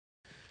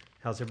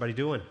How's everybody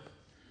doing?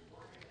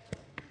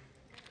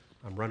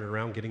 I'm running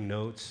around getting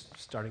notes,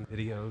 starting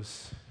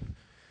videos.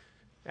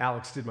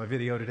 Alex did my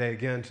video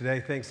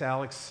today. Thanks,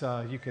 Alex.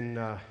 You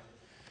can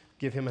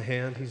give him a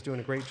hand. He's doing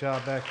a great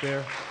job back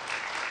there.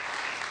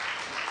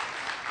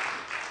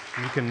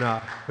 You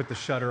can put the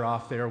shutter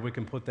off there. We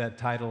can put that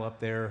title up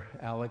there,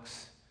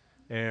 Alex.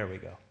 There we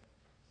go.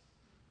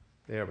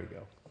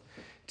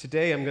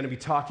 Today I'm going to be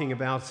talking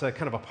about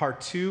kind of a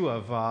part 2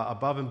 of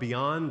Above and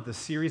Beyond, the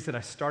series that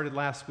I started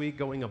last week,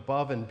 going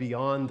above and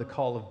beyond the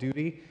call of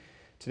duty.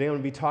 Today I'm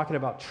going to be talking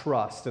about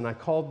trust, and I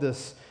called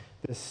this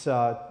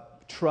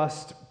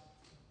trust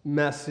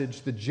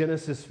message the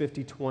Genesis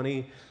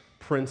 50-20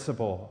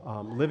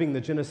 principle, living the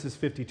Genesis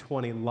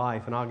 50-20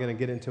 life, and I'm going to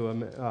get into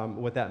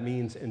what that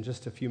means in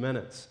just a few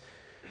minutes.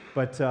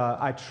 But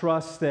I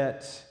trust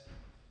that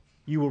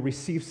you will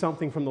receive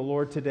something from the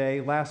Lord today.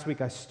 Last week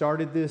I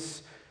started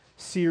this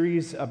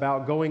series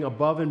about going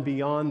above and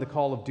beyond the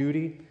call of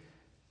duty.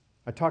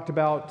 I talked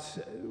about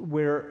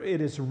where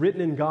it is written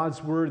in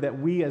God's word that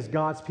we as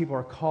God's people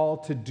are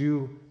called to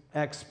do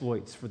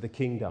exploits for the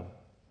kingdom.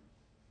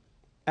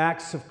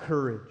 Acts of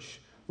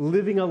courage,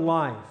 living a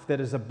life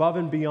that is above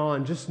and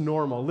beyond just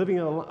normal, living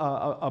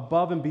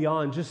above and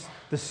beyond just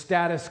the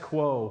status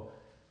quo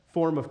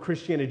form of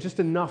Christianity, just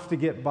enough to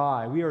get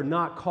by. We are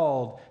not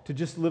called to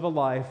just live a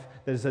life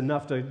that is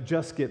enough to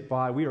just get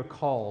by. We are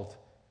called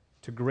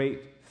to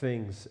great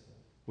things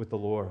with the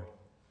Lord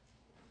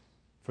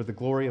for the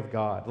glory of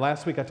God.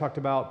 Last week I talked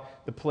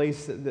about the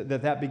place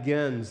that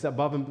begins,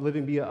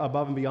 living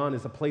above and beyond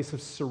is a place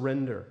of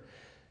surrender.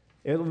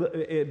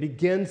 It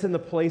begins in the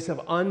place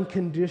of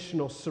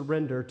unconditional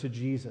surrender to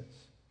Jesus.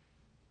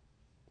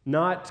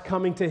 Not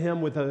coming to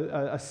him with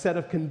a set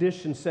of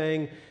conditions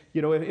saying,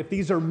 you know, if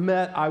these are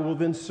met, I will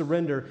then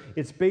surrender.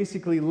 It's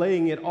basically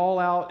laying it all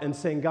out and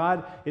saying,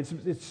 God,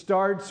 it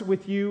starts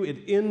with you, it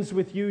ends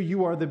with you.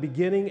 You are the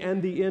beginning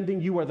and the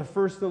ending. You are the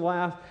first and the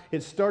last.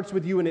 It starts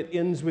with you and it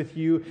ends with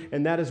you,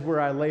 and that is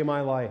where I lay my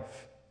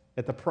life,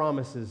 at the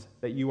promises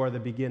that you are the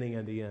beginning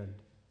and the end.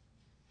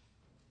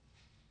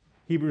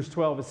 Hebrews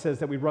 12, it says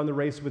that we run the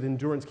race with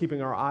endurance,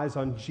 keeping our eyes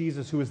on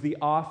Jesus, who is the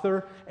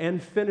author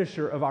and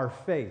finisher of our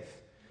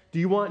faith. Do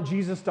you want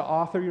Jesus to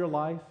author your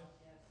life?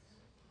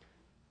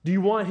 Do you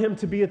want him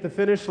to be at the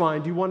finish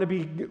line? Do you want to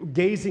be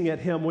gazing at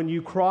him when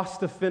you cross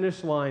the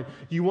finish line?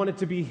 Do you want it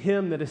to be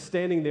him that is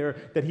standing there,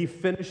 that he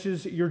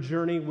finishes your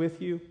journey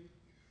with you?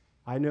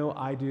 I know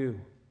I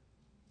do.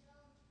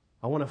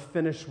 I want to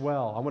finish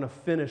well. I want to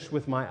finish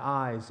with my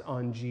eyes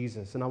on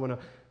Jesus, and I want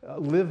to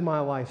live my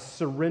life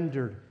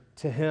surrendered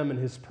to him and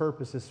his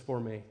purposes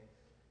for me.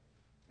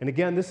 And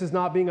again, this is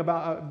not being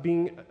about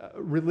being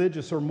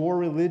religious or more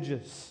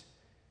religious.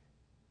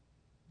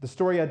 The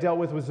story I dealt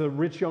with was a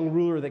rich young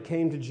ruler that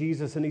came to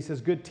Jesus, and he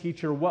says, "Good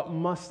teacher, what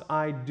must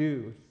I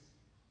do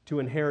to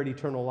inherit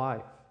eternal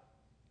life?"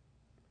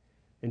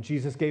 And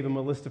Jesus gave him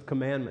a list of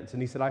commandments,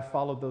 and he said, "I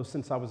followed those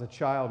since I was a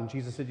child." And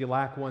Jesus said, "You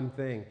lack one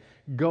thing.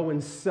 Go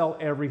and sell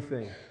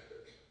everything.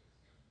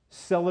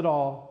 Sell it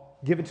all,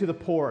 give it to the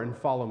poor, and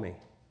follow me."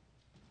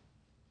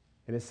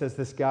 And it says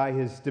this guy,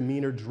 his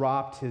demeanor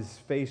dropped, his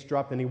face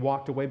dropped, and he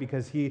walked away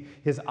because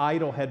his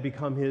idol had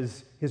become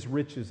his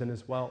riches and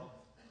his wealth.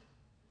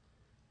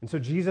 And so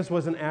Jesus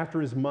wasn't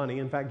after his money.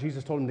 In fact,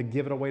 Jesus told him to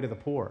give it away to the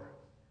poor.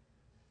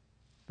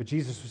 But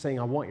Jesus was saying,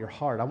 I want your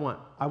heart. I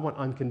want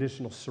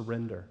unconditional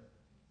surrender.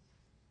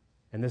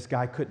 And this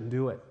guy couldn't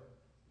do it.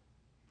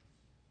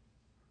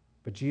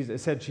 But it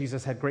said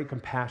Jesus had great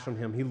compassion on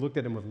him. He looked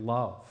at him with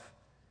love.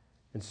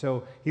 And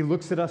so he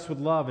looks at us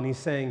with love, and he's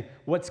saying,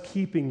 what's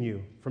keeping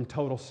you from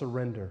total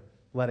surrender?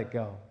 Let it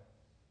go.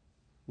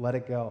 Let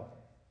it go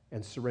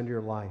and surrender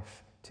your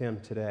life to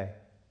him today.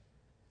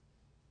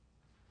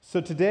 So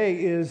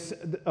today is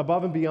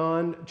above and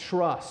beyond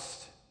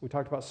trust. We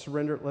talked about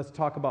surrender. Let's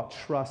talk about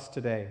trust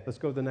today. Let's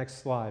go to the next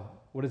slide.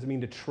 What does it mean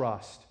to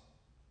trust?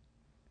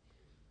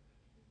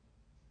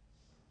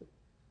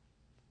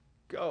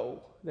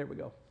 Go. There we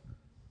go.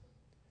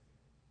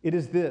 It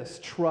is this,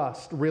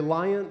 trust,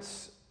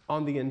 reliance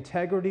on the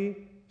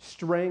integrity,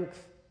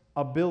 strength,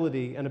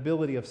 ability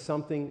of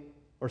something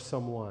or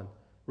someone.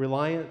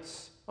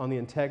 Reliance on the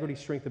integrity,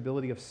 strength,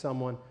 ability of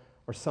someone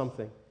or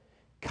something.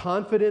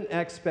 Confident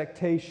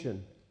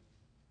expectation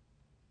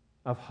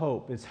of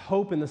hope. It's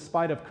hope in the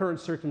spite of current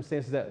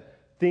circumstances that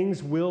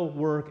things will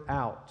work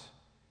out.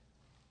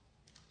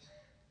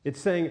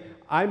 It's saying,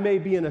 I may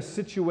be in a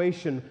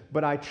situation,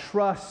 but I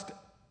trust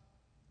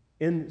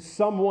in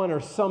someone or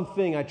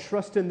something. I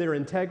trust in their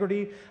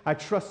integrity, I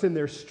trust in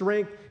their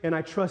strength, and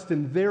I trust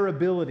in their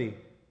ability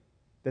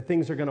that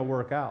things are going to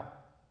work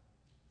out.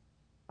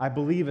 I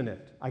believe in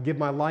it. I give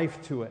my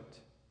life to it.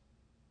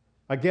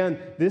 Again,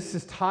 this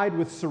is tied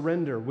with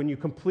surrender, when you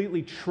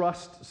completely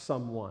trust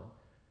someone.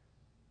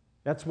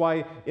 That's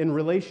why in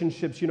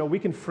relationships, we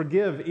can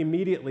forgive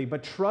immediately,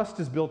 but trust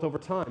is built over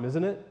time,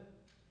 isn't it?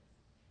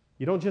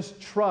 You don't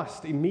just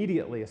trust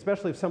immediately,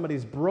 especially if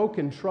somebody's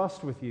broken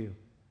trust with you.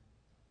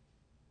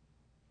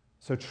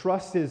 So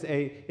trust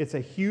it's a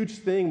huge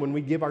thing when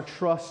we give our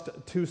trust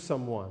to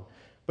someone.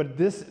 But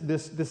this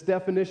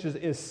definition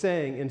is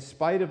saying, in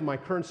spite of my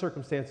current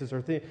circumstances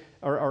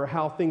or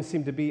how things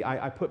seem to be,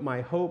 I put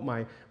my hope,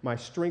 my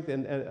strength,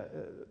 and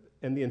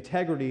the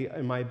integrity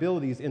and my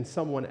abilities in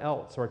someone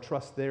else, or I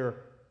trust their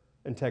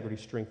integrity,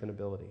 strength, and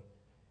ability.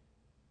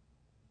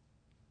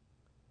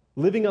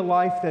 Living a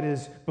life that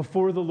is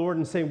before the Lord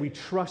and saying, we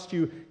trust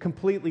you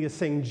completely, is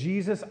saying,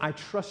 Jesus, I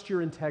trust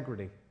your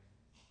integrity.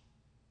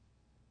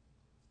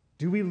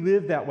 Do we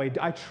live that way?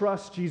 I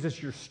trust,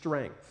 Jesus, your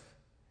strength.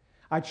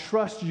 I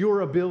trust your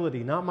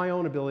ability, not my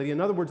own ability.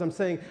 In other words, I'm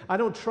saying, I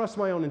don't trust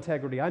my own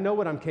integrity. I know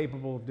what I'm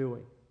capable of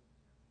doing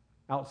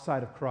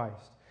outside of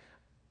Christ.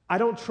 I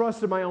don't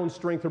trust in my own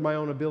strength or my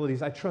own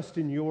abilities. I trust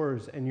in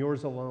yours and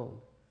yours alone.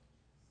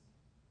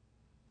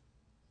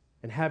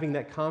 And having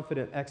that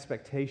confident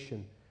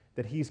expectation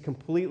that He's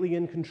completely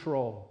in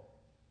control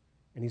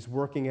and He's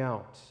working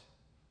out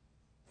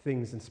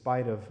things in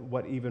spite of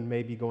what even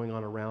may be going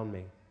on around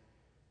me.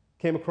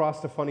 Came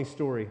across a funny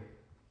story.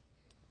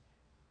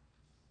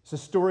 It's a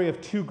story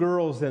of two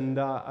girls, and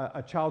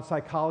a child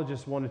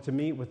psychologist wanted to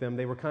meet with them.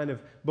 They were kind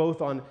of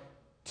both on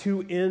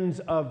two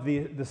ends of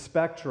the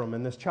spectrum,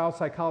 and this child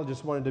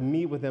psychologist wanted to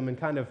meet with them and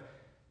kind of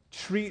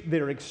treat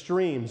their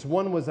extremes.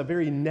 One was a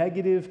very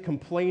negative,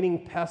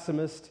 complaining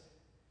pessimist,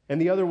 and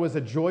the other was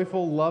a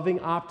joyful, loving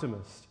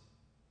optimist.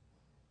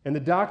 And the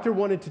doctor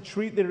wanted to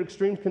treat their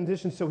extreme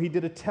conditions, so he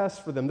did a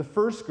test for them. The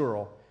first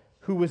girl,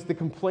 who was the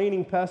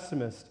complaining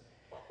pessimist,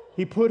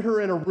 he put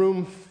her in a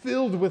room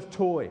filled with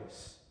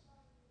toys.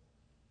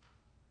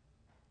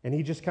 And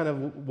he just kind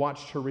of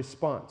watched her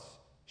response.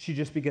 She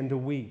just began to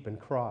weep and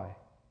cry.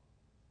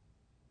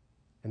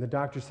 And the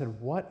doctor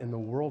said, what in the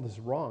world is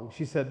wrong?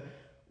 She said,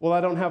 well,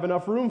 I don't have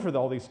enough room for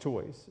all these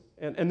toys.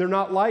 And they're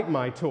not like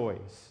my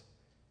toys.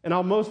 And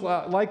I'll most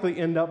likely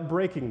end up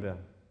breaking them.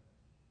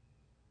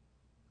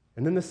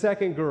 And then the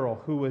second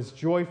girl, who was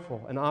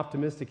joyful and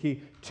optimistic,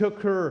 he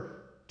took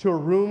her to a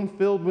room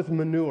filled with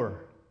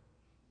manure.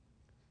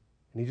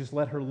 And he just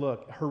let her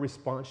look. Her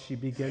response, she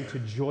began to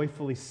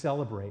joyfully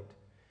celebrate.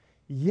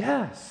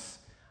 Yes,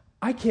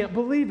 I can't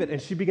believe it.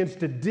 And she begins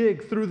to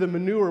dig through the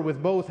manure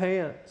with both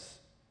hands.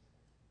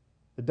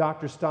 The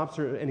doctor stops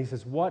her and he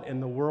says, what in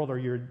the world are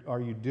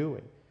you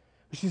doing?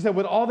 She said,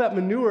 with all that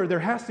manure,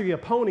 there has to be a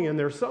pony in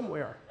there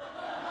somewhere.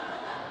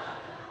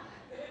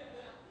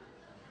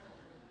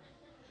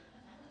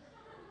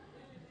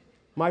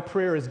 My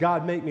prayer is,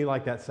 God, make me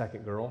like that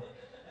second girl.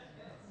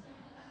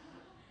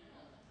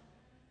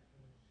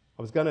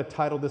 I was going to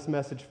title this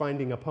message,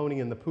 Finding a Pony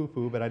in the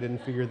Poo-Poo, but I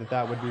didn't figure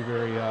that would be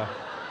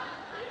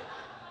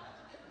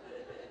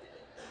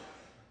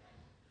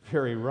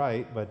very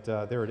right, but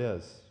there it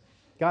is.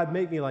 God,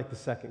 make me like the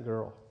second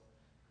girl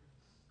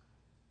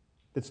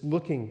that's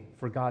looking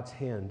for God's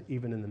hand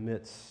even in the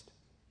midst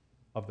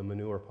of the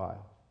manure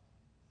pile.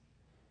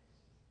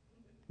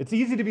 It's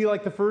easy to be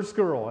like the first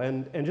girl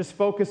and just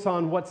focus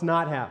on what's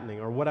not happening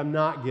or what I'm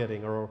not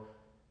getting, or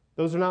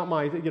those are not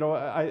my,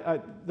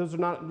 those are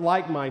not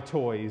like my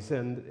toys,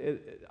 and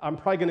I'm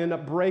probably going to end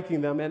up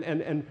breaking them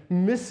and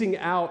missing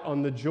out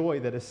on the joy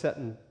that is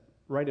sitting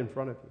right in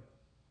front of you.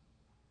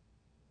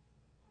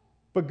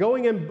 But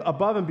going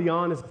above and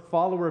beyond as a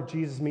follower of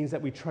Jesus means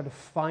that we try to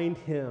find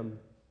Him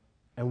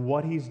and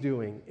what He's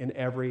doing in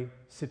every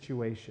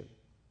situation.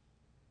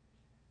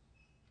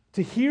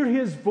 To hear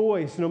His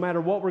voice, no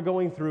matter what we're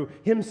going through,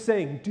 Him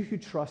saying, do you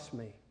trust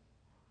me?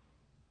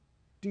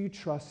 Do you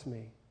trust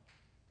me?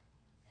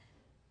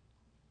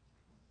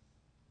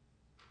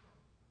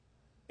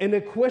 And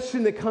the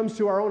question that comes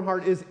to our own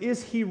heart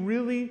is He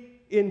really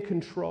in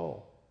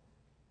control?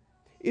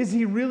 Is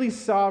He really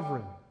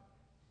sovereign?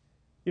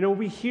 You know,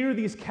 we hear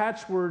these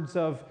catchwords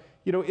of,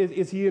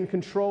 is He in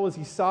control? Is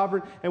He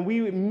sovereign? And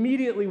we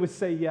immediately would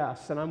say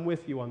yes, and I'm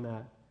with you on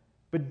that.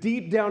 But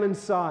deep down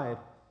inside,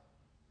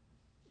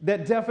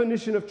 that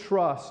definition of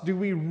trust, do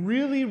we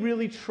really,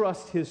 really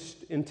trust His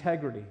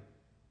integrity,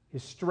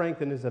 His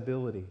strength, and His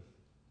ability?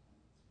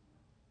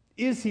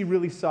 Is He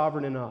really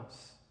sovereign in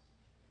us?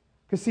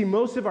 Because see,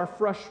 most of our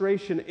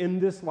frustration in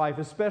this life,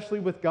 especially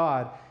with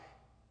God,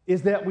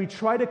 is that we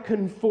try to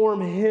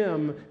conform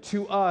Him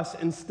to us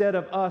instead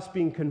of us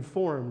being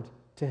conformed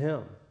to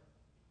Him.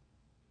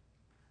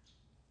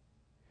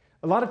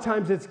 A lot of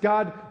times it's,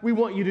 God, we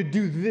want you to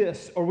do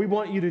this, or we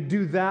want you to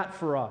do that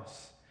for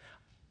us.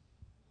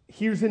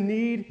 Here's a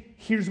need,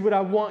 here's what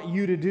I want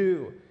you to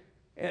do.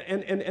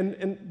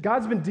 And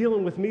God's been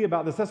dealing with me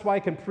about this. That's why I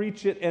can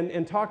preach it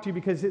and talk to you,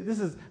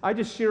 because I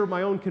just share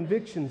my own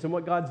convictions and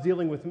what God's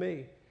dealing with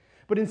me.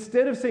 But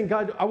instead of saying,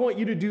 God, I want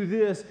you to do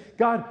this,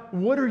 God,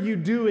 what are you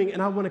doing?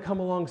 And I want to come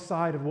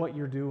alongside of what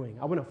you're doing.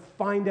 I want to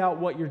find out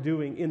what you're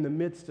doing in the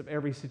midst of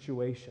every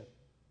situation.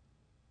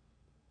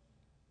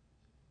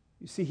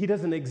 You see, He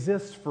doesn't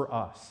exist for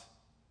us.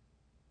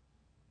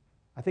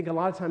 I think a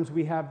lot of times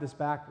we have this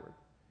backward.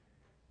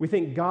 We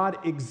think God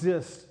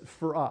exists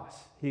for us.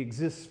 He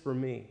exists for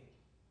me.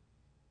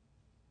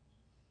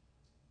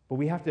 But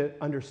we have to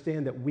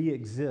understand that we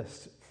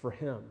exist for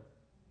Him.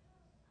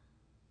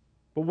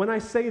 But when I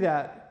say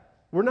that,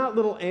 we're not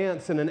little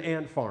ants in an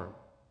ant farm.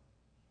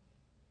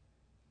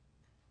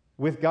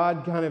 with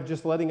God kind of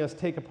just letting us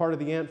take a part of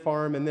the ant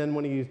farm, and then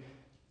when he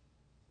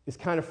is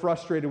kind of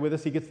frustrated with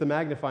us, he gets the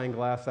magnifying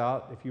glass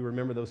out, if you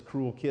remember those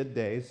cruel kid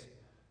days.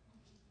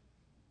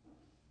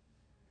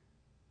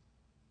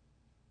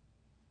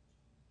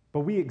 But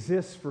we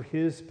exist for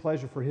his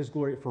pleasure, for his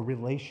glory, for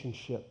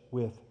relationship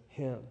with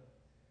him.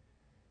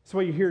 That's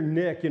why you hear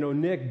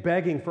Nick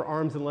begging for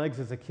arms and legs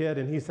as a kid,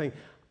 and he's saying,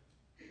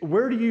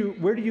 where do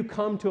you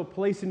come to a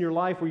place in your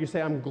life where you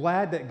say, I'm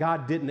glad that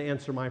God didn't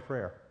answer my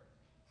prayer?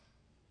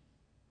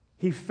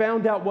 He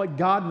found out what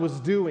God was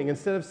doing.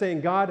 Instead of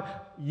saying, God,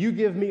 you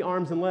give me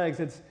arms and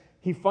legs,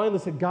 he finally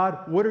said,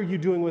 God, what are you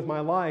doing with my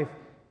life?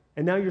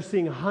 And now you're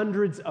seeing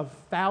hundreds of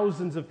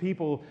thousands of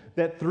people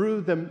that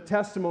through the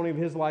testimony of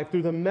his life,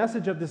 through the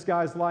message of this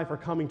guy's life, are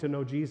coming to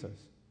know Jesus.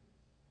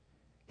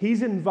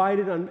 He's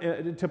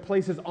invited to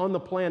places on the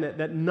planet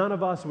that none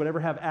of us would ever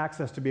have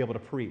access to be able to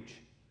preach.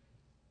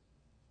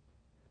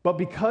 But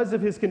because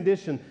of his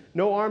condition,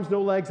 no arms,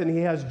 no legs, and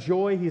he has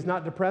joy, he's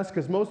not depressed,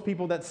 because most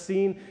people, that's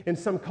seen in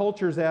some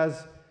cultures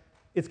as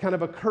it's kind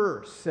of a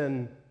curse,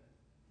 and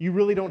you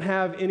really don't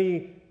have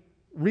any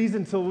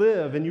reason to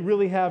live, and you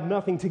really have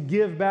nothing to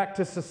give back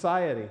to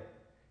society.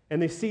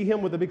 And they see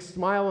him with a big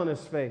smile on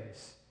his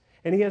face,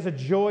 and he has a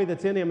joy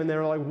that's in him, and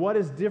they're like, what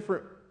is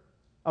different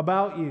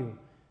about you?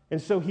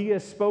 And so he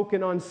has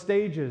spoken on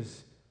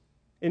stages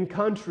in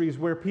countries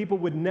where people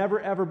would never,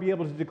 ever be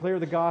able to declare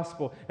the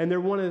gospel. And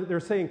they're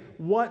saying,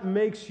 what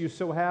makes you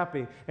so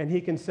happy? And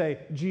he can say,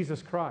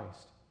 Jesus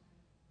Christ.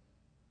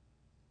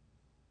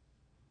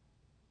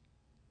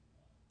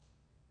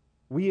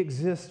 We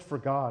exist for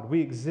God.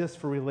 We exist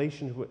for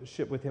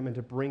relationship with him and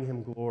to bring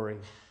him glory.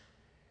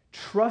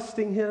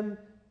 Trusting him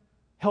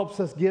helps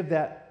us get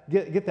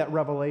that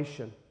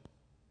revelation.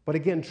 But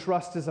again,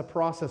 trust is a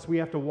process. We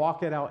have to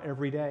walk it out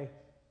every day.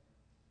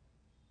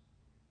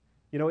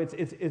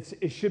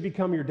 It should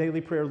become your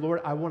daily prayer.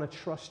 Lord, I want to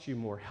trust you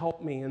more.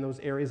 Help me in those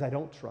areas I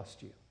don't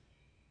trust you.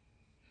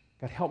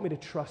 God, help me to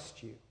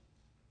trust you.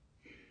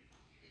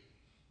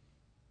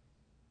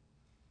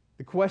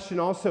 The question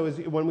also is,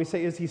 when we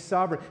say, is he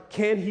sovereign?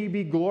 Can he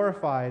be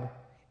glorified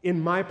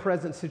in my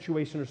present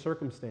situation or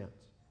circumstance?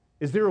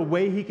 Is there a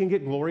way he can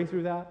get glory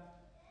through that?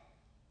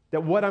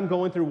 That what I'm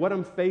going through, what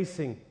I'm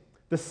facing,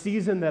 the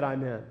season that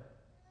I'm in,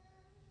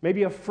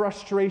 maybe a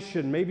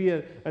frustration, maybe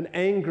an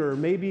anger,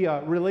 maybe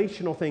a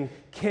relational thing.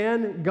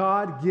 Can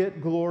God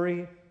get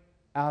glory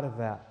out of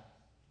that?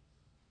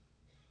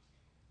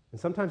 And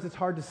sometimes it's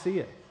hard to see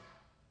it.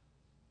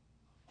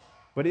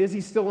 But is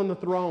he still on the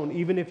throne,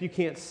 even if you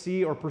can't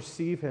see or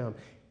perceive him?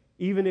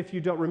 Even if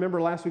you don't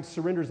remember last week's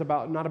surrender is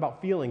not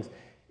about feelings.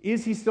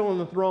 Is he still on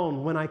the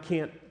throne when I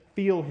can't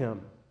feel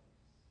him?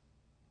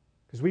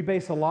 Because we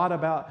base a lot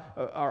about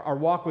our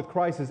walk with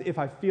Christ as if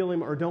I feel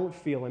him or don't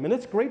feel him. And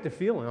it's great to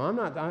feel him. I'm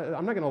not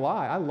going to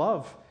lie. I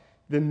love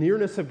the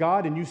nearness of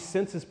God, and you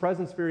sense his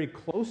presence very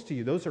close to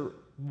you. Those are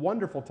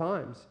wonderful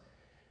times.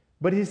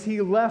 But is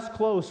he less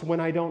close when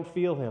I don't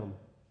feel him?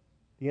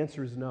 The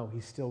answer is no.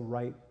 He's still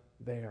right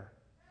there.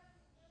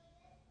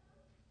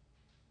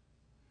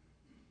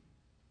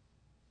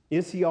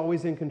 Is he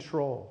always in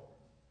control?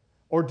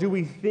 Or do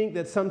we think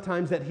that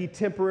sometimes that he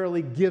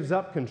temporarily gives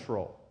up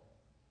control?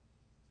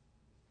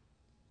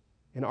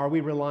 And are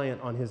we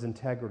reliant on his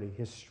integrity,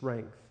 his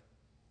strength,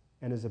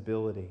 and his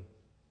ability?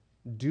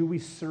 Do we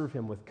serve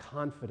him with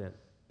confident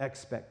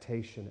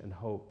expectation and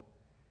hope?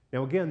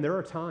 Now again, there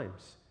are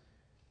times.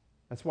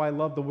 That's why I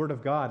love the Word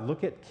of God.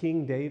 Look at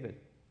King David.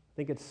 I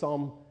think it's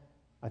Psalm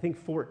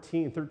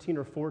 13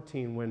 or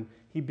 14, when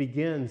he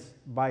begins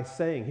by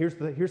saying,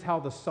 here's how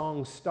the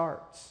song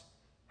starts.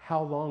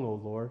 How long, O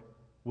Lord,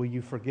 will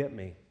you forget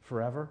me?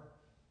 Forever?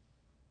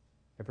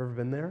 Have you ever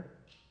been there?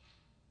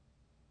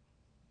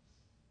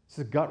 It's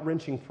a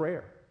gut-wrenching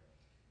prayer.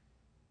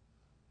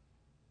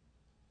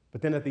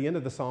 But then at the end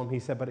of the psalm, he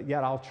said, but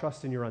yet I'll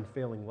trust in your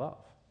unfailing love.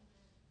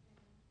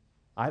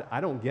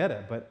 I don't get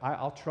it, but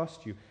I'll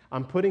trust you.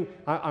 I'm putting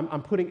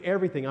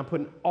everything. I'm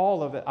putting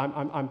all of it.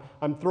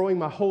 I'm throwing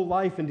my whole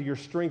life into your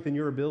strength and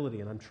your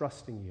ability, and I'm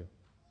trusting you.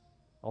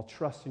 I'll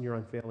trust in your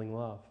unfailing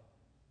love.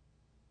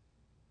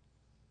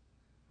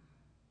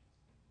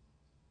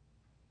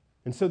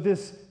 And so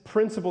this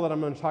principle that I'm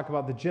going to talk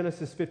about, the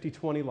Genesis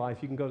 50-20 life,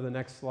 you can go to the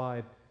next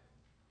slide.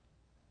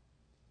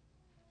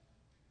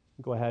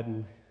 Go ahead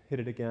and hit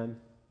it again.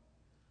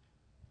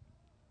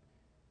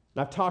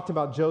 And I've talked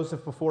about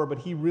Joseph before, but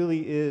he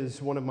really is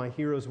one of my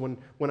heroes when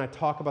I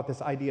talk about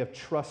this idea of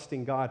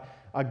trusting God,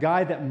 a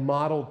guy that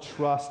modeled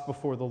trust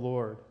before the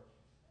Lord.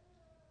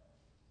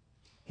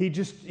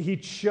 He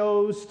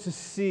chose to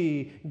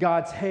see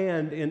God's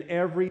hand in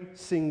every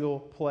single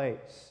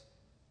place.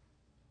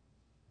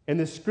 And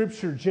the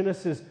scripture,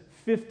 Genesis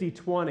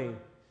 50-20,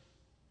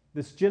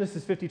 this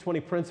Genesis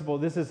 50-20 principle,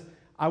 this is,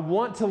 I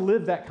want to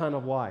live that kind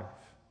of life.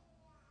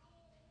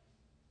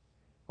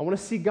 I want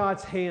to see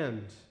God's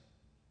hand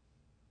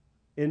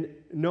in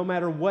no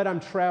matter what I'm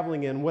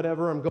traveling in,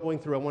 whatever I'm going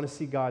through, I want to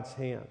see God's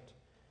hand.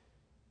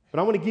 But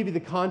I want to give you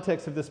the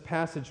context of this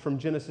passage from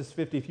Genesis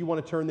 50. If you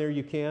want to turn there,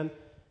 you can.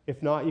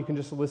 If not, you can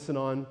just listen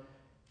on.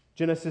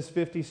 Genesis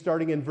 50,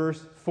 starting in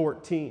verse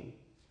 14.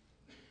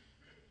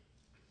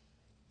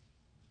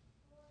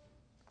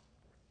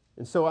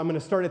 And so I'm going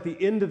to start at the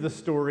end of the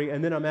story,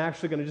 and then I'm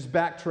actually going to just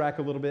backtrack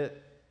a little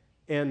bit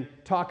and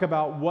talk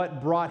about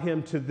what brought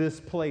him to this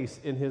place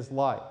in his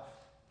life.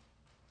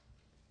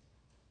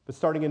 But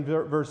starting in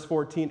verse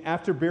 14,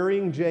 after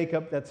burying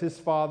Jacob, that's his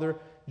father,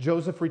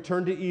 Joseph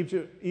returned to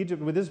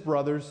Egypt with his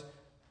brothers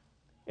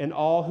and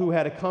all who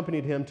had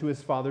accompanied him to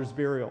his father's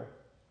burial.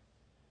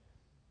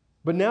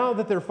 But now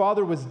that their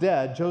father was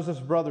dead, Joseph's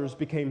brothers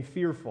became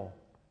fearful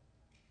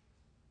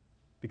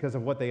because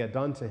of what they had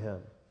done to him.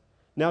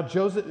 Now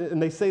Joseph,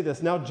 and they say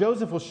this, now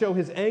Joseph will show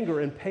his anger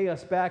and pay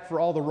us back for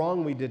all the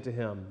wrong we did to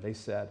him, they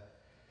said.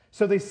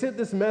 So they sent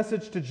this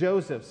message to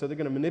Joseph, so they're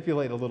going to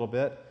manipulate a little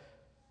bit.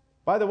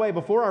 By the way,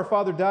 before our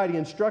father died, he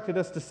instructed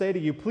us to say to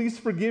you, please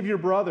forgive your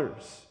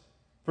brothers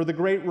for the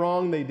great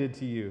wrong they did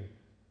to you,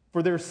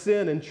 for their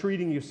sin in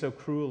treating you so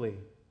cruelly.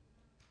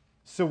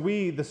 So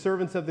we, the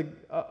servants of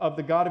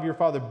the God of your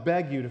father,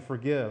 beg you to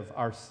forgive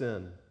our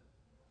sin.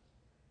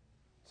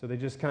 So they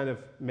just kind of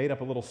made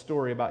up a little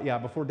story about,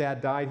 before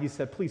Dad died, he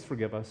said, please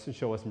forgive us and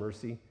show us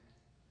mercy.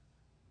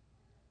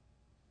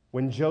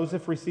 When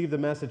Joseph received the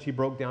message, he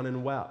broke down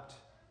and wept.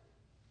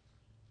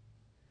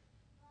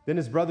 Then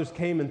his brothers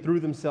came and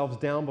threw themselves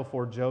down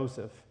before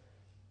Joseph.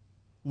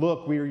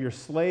 Look, we are your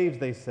slaves,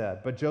 they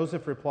said. But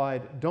Joseph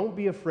replied, don't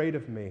be afraid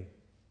of me.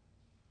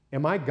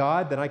 Am I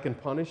God that I can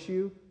punish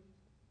you?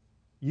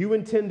 You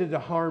intended to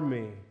harm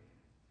me,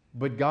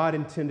 but God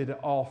intended it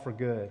all for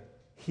good.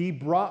 He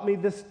brought me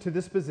to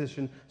this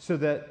position so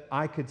that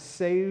I could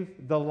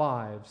save the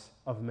lives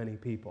of many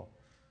people.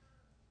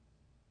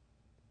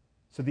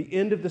 So the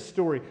end of the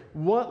story,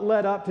 what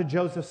led up to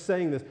Joseph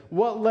saying this?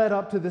 What led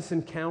up to this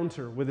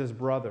encounter with his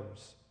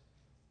brothers?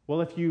 Well,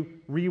 if you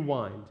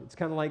rewind, it's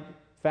kind of like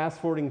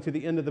fast-forwarding to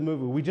the end of the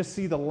movie. We just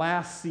see the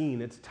last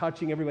scene. It's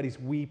touching. Everybody's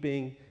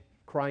weeping,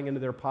 crying into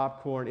their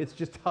popcorn. It's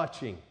just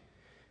touching.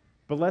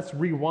 But let's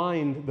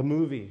rewind the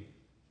movie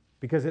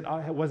because it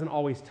wasn't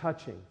always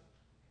touching.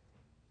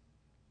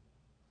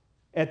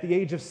 At the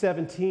age of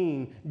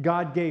 17,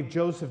 God gave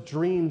Joseph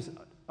dreams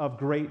of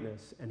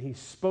greatness, and he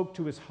spoke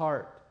to his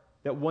heart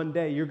that one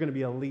day you're going to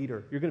be a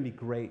leader. You're going to be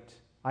great.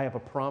 I have a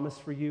promise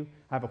for you.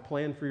 I have a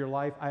plan for your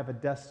life. I have a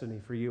destiny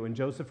for you. And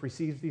Joseph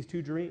receives these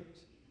two dreams.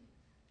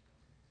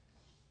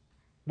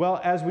 Well,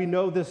 as we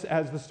know this,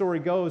 as the story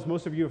goes,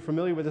 most of you are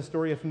familiar with the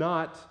story. If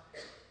not,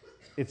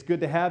 it's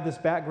good to have this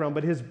background.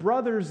 But his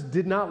brothers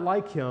did not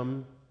like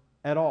him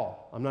at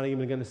all. I'm not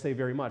even going to say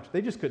very much.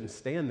 They just couldn't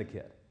stand the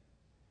kid.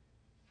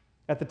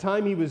 At the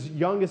time he was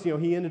youngest,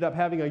 he ended up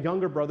having a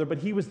younger brother, but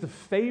he was the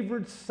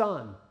favored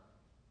son.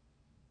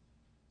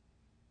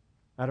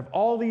 Out of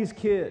all these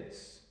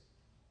kids,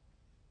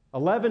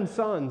 11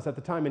 sons at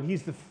the time, and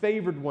he's the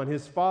favored one.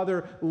 His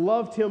father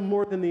loved him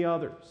more than the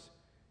others.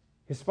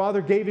 His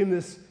father gave him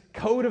this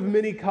coat of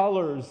many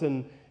colors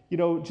and,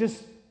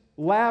 just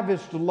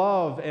lavished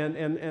love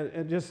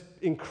and just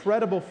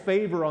incredible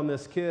favor on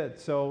this kid.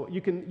 So you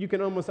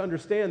can almost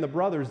understand the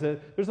brothers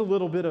that there's a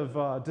little bit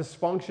of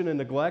dysfunction and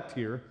neglect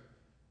here.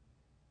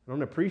 I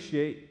don't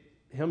appreciate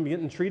him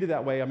getting treated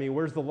that way. I mean,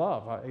 where's the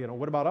love?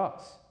 What about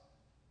us?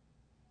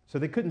 So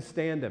they couldn't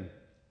stand him.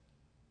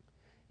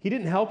 He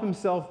didn't help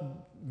himself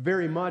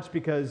very much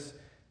because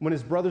when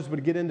his brothers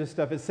would get into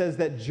stuff, it says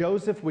that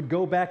Joseph would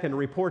go back and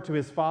report to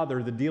his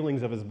father the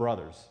dealings of his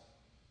brothers.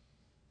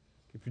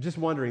 If you're just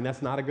wondering,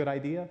 that's not a good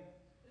idea.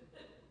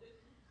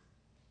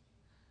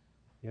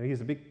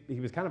 He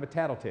was kind of a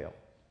tattletale.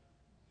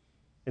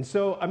 And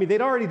so,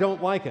 they'd already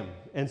don't like him.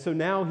 And so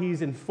now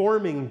he's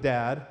informing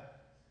Dad,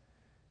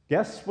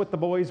 guess what the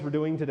boys were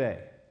doing today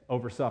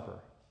over supper?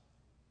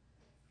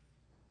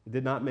 It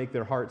did not make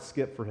their hearts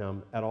skip for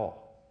him at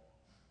all.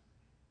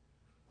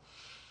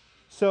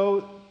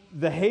 So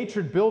the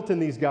hatred built in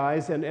these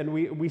guys, and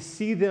we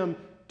see them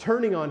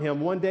turning on him.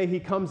 One day he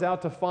comes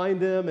out to find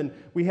them, and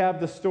we have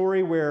the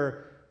story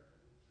where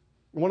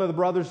one of the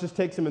brothers just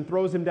takes him and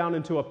throws him down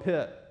into a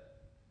pit.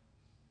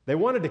 They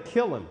wanted to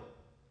kill him.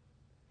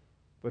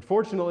 But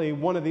fortunately,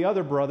 one of the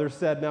other brothers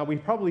said, now we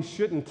probably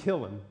shouldn't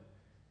kill him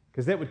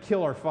because that would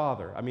kill our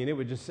father.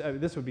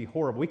 This would be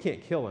horrible. We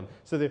can't kill him.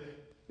 So they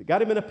got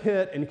him in a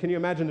pit, and can you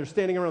imagine they're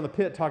standing around the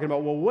pit talking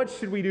about, well, what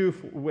should we do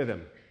with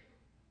him?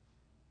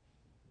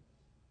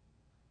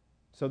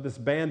 So this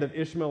band of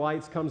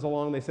Ishmaelites comes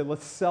along. They said,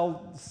 let's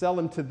sell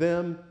him to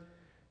them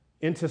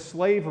into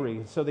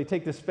slavery. So they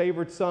take this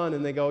favored son,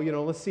 and they go,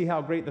 let's see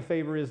how great the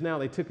favor is now.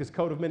 They took his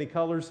coat of many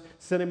colors,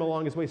 sent him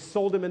along his way,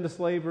 sold him into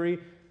slavery.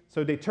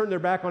 So they turned their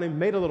back on him,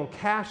 made a little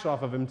cash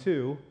off of him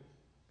too.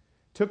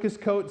 Took his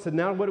coat, said,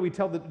 now what do we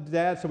tell the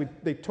dad? So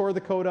they tore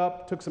the coat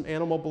up, took some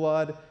animal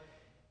blood,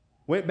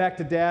 went back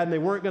to Dad, and they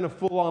weren't going to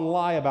full-on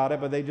lie about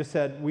it, but they just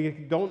said, we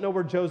don't know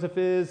where Joseph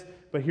is,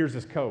 but here's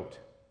his coat.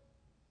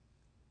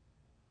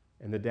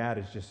 And the dad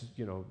is just,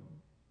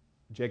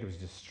 Jacob's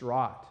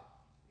distraught.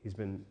 He's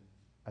been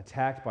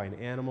attacked by an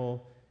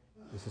animal.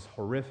 This is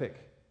horrific.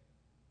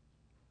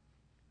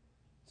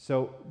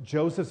 So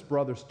Joseph's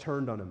brothers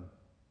turned on him.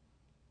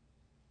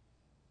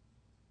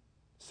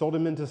 sold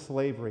him into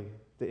slavery.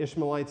 The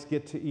Ishmaelites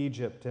get to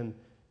Egypt, and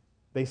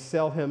they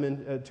sell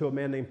him to a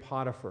man named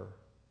Potiphar,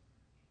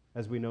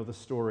 as we know the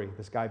story.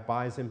 This guy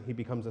buys him. He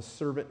becomes a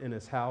servant in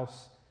his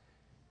house.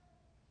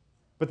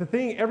 But the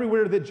thing,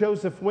 everywhere that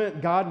Joseph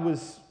went, God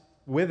was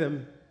with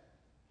him.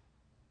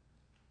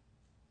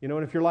 And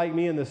if you're like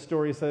me in this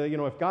story, say,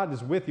 if God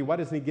is with you, why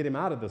doesn't he get him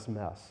out of this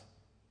mess?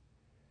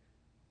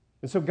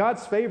 And so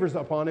God's favors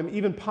upon him.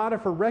 Even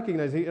Potiphar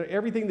recognizes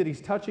everything that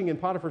he's touching in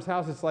Potiphar's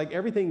house. It's like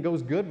everything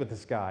goes good with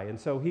this guy. And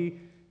so he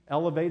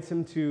elevates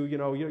him to,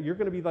 you're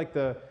going to be like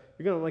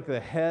the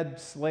head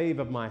slave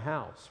of my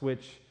house,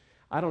 which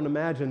I don't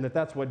imagine that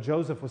that's what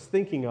Joseph was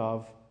thinking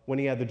of when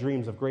he had the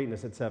dreams of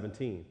greatness at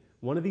 17.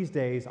 One of these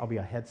days, I'll be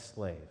a head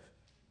slave.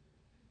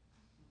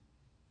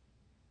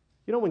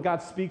 When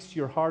God speaks to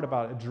your heart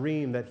about a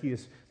dream that he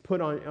has put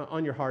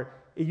on your heart,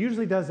 it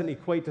usually doesn't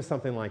equate to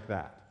something like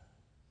that.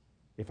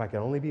 If I could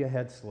only be a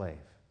head slave.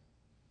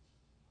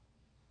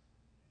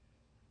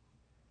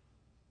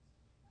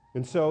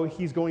 And so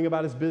he's going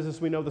about his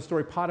business. We know the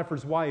story.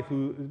 Potiphar's wife,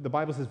 who the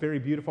Bible says very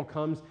beautiful,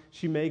 comes.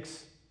 She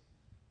makes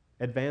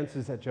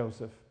advances at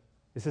Joseph.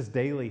 It says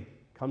daily,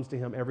 comes to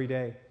him every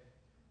day.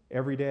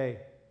 Every day.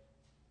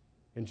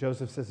 And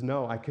Joseph says,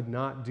 no, I could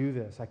not do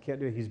this. I can't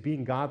do it. He's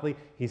being godly.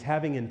 He's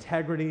having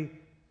integrity.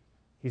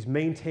 He's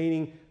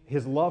maintaining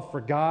his love for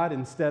God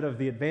instead of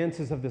the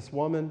advances of this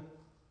woman.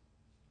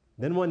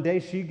 Then one day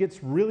she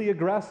gets really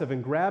aggressive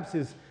and grabs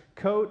his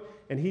coat,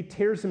 and he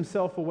tears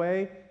himself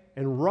away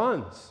and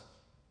runs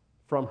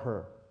from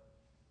her.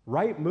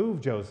 Right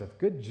move, Joseph.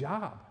 Good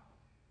job.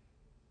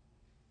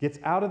 Gets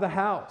out of the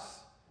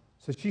house.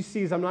 So she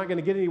sees, I'm not going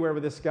to get anywhere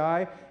with this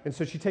guy, and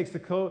so she takes the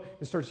coat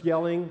and starts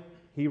yelling,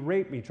 he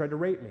raped me, tried to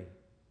rape me.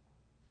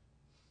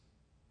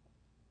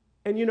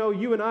 And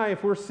you and I,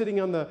 if we're sitting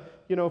on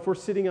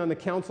the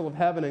council of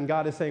heaven and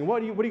God is saying,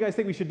 what do you guys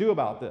think we should do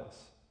about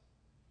this?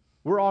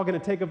 We're all going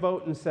to take a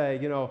vote and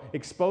say,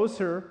 expose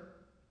her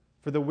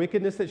for the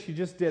wickedness that she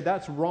just did.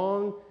 That's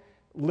wrong.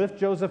 Lift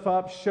Joseph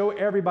up. Show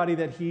everybody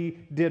that he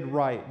did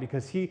right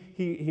because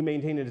he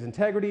maintained his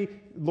integrity.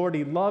 Lord,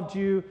 he loved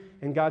you.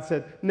 And God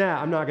said,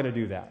 nah, I'm not going to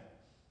do that.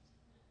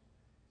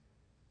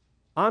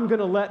 I'm going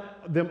to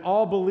let them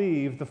all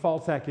believe the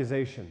false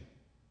accusation.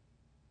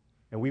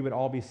 And we would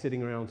all be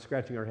sitting around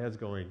scratching our heads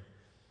going,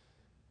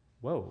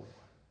 whoa.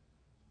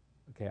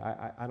 Okay,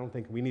 I don't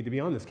think we need to be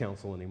on this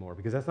council anymore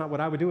because that's not what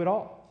I would do at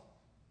all.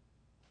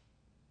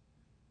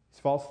 He's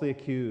falsely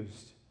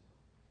accused.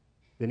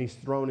 Then he's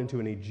thrown into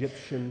an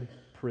Egyptian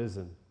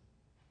prison.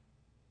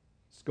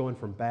 It's going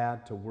from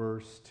bad to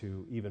worse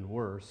to even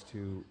worse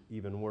to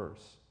even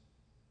worse.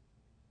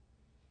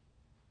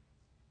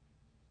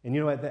 And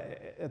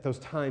at those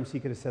times he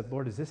could have said,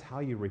 Lord, is this how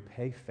you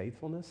repay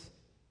faithfulness?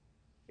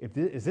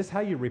 Is this how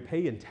you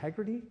repay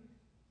integrity?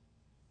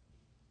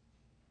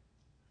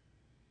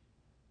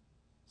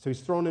 So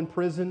he's thrown in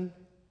prison.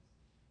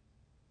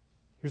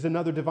 Here's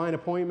another divine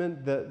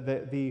appointment.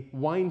 The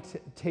wine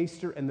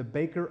taster and the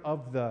baker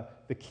of the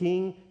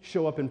king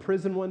show up in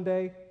prison one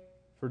day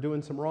for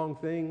doing some wrong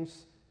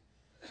things.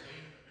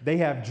 They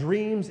have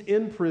dreams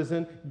in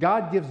prison.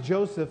 God gives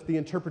Joseph the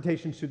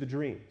interpretations to the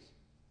dreams.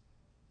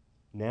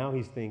 Now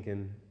he's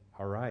thinking,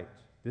 all right,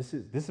 this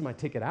is my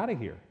ticket out of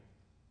here.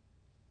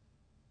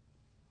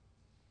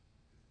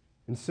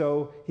 And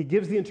so he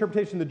gives the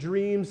interpretation of the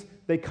dreams.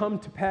 They come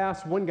to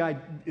pass. One guy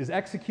is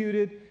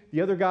executed.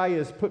 The other guy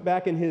is put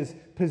back in his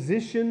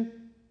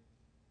position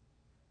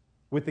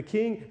with the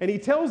king. And he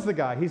tells the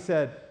guy, he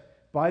said,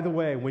 by the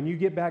way, when you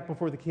get back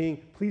before the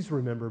king, please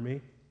remember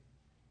me.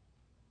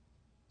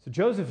 So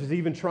Joseph is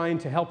even trying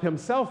to help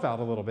himself out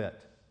a little bit.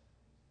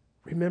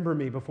 Remember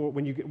me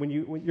when you're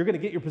going to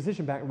get your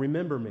position back,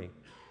 remember me.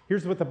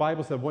 Here's what the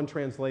Bible said, one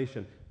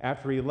translation.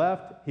 After he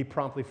left, he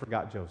promptly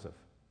forgot Joseph.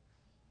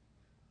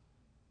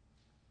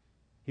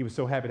 He was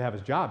so happy to have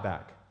his job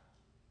back.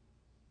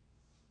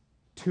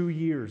 2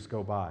 years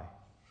go by.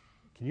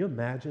 Can you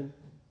imagine?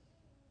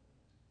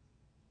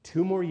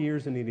 2 more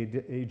years in the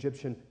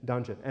Egyptian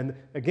dungeon. And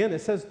again, it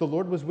says the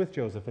Lord was with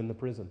Joseph in the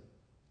prison.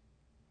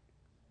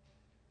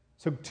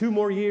 So 2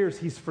 more years,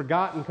 he's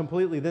forgotten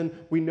completely. Then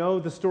we know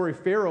the story.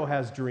 Pharaoh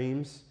has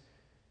dreams.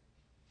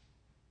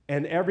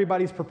 And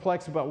everybody's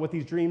perplexed about what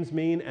these dreams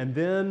mean. And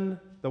then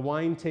the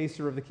wine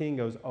taster of the king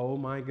goes, oh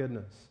my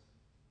goodness.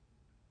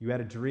 You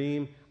had a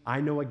dream. I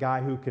know a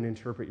guy who can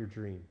interpret your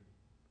dream.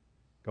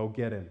 Go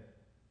get him.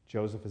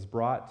 Joseph is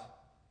brought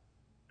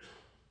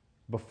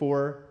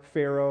before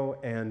Pharaoh,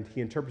 and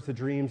he interprets the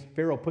dreams.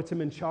 Pharaoh puts him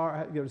in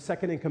charge,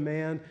 second in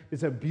command.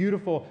 It's a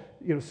beautiful,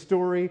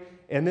 story.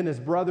 And then his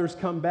brothers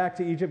come back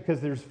to Egypt because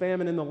there's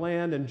famine in the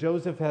land, and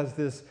Joseph has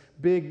this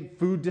big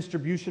food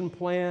distribution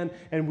plan,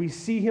 and we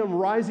see him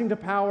rising to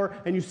power,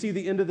 and you see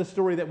the end of the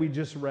story that we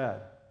just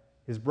read.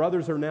 His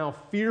brothers are now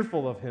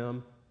fearful of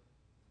him.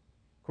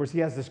 Of course, he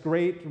has this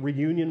great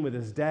reunion with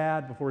his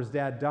dad before his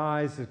dad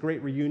dies, this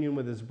great reunion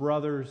with his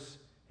brothers,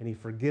 and he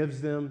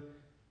forgives them.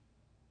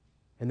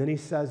 And then he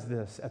says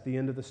this at the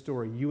end of the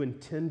story, you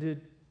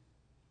intended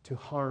to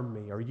harm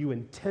me, or you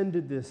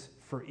intended this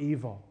for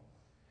evil,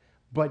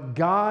 but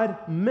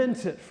God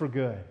meant it for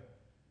good.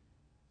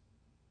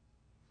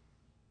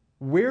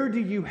 Where do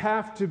you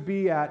have to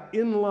be at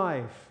in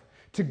life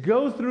to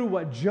go through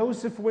what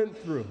Joseph went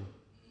through?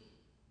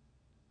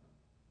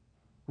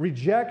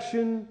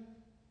 Rejection,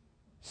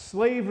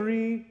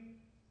 slavery,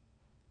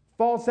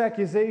 false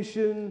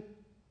accusation,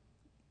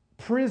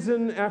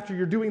 prison after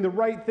you're doing the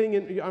right thing,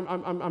 and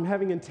I'm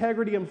having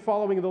integrity, I'm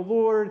following the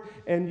Lord,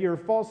 and you're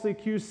falsely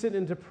accused, sent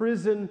into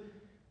prison,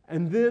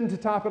 and then to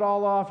top it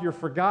all off, you're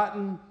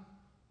forgotten.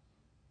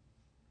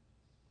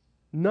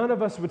 None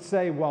of us would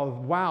say, well,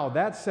 wow,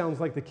 that sounds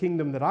like the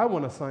kingdom that I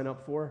want to sign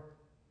up for.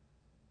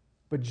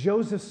 But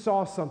Joseph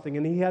saw something,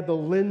 and he had the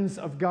lens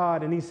of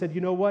God, and he said,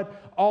 you know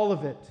what? All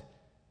of it.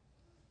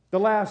 The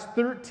last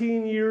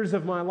 13 years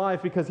of my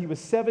life, because he was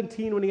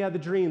 17 when he had the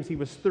dreams, he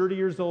was 30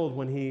 years old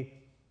when he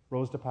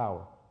rose to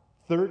power.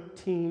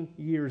 13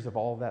 years of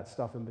all that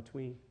stuff in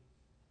between.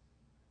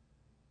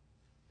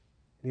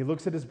 And he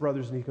looks at his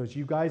brothers and he goes,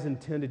 you guys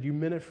intended, you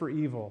meant it for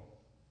evil,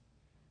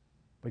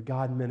 but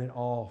God meant it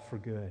all for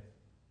good.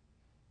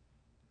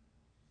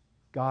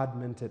 God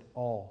meant it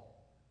all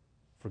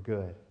for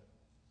good.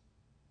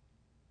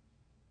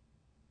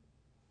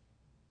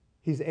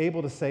 He's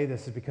able to say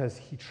this is because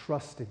he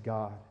trusted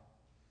God.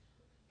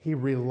 He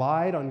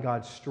relied on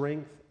God's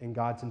strength and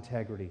God's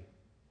integrity.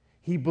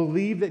 He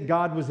believed that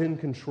God was in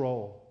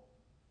control.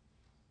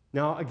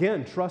 Now,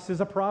 again, trust is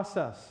a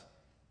process.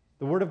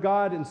 The Word of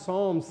God in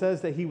Psalm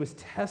says that he was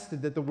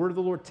tested, that the Word of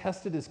the Lord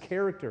tested his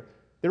character.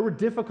 There were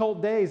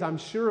difficult days, I'm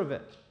sure of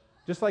it.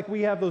 Just like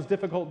we have those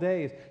difficult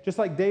days. Just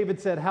like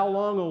David said, how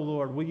long, O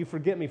Lord, will you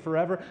forget me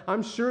forever?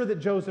 I'm sure that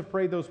Joseph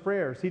prayed those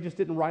prayers. He just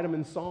didn't write them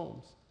in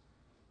Psalms.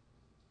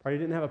 Probably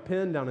didn't have a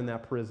pen down in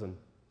that prison.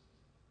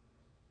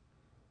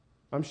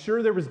 I'm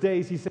sure there was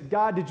days he said,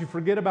 God, did you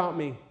forget about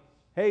me?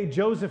 Hey,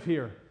 Joseph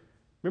here.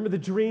 Remember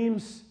the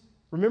dreams?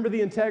 Remember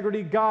the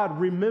integrity? God,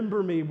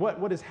 remember me.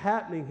 What is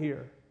happening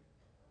here?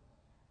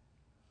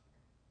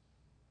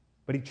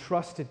 But he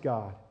trusted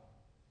God.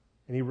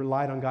 And he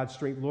relied on God's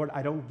strength. Lord,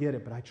 I don't get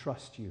it, but I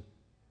trust you.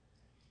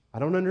 I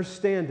don't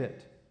understand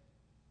it,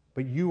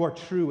 but you are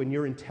true and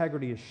your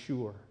integrity is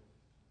sure.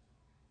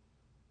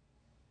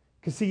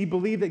 Because see, he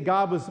believed that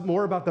God was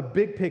more about the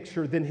big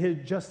picture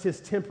than just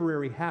his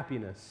temporary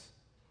happiness.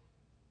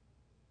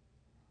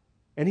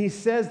 And he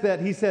says that,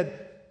 he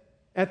said,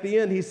 at the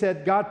end, he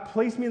said, God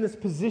placed me in this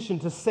position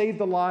to save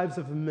the lives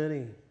of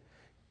many.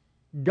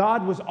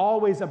 God was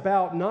always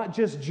about not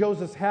just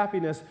Joseph's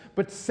happiness,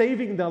 but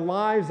saving the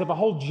lives of a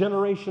whole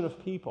generation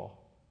of people.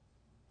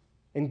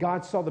 And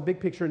God saw the big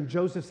picture, and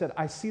Joseph said,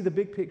 I see the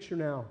big picture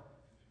now.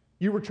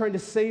 You were trying to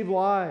save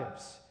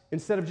lives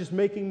instead of just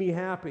making me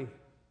happy.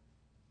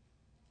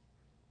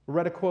 I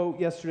read a quote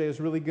yesterday, it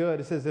was really good.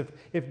 It says,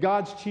 if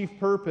God's chief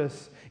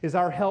purpose is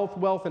our health,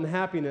 wealth, and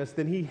happiness,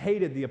 then he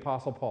hated the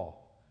Apostle Paul.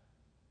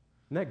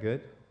 Isn't that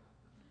good?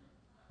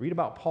 Read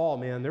about Paul,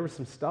 man. There was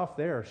some stuff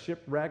there.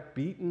 Shipwrecked,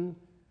 beaten,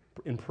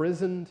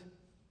 imprisoned.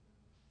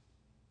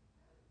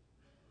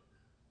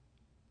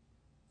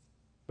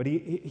 But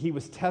he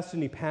was tested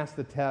and he passed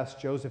the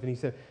test, Joseph, and he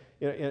said,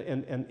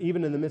 and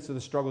even in the midst of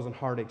the struggles and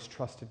heartaches,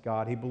 trusted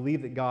God. He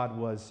believed that God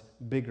was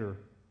bigger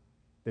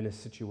than his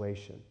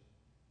situation.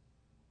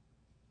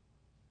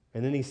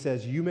 And then he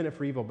says, you meant it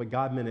for evil, but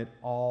God meant it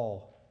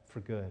all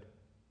for good.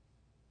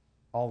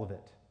 All of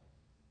it.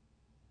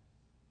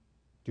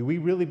 Do we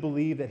really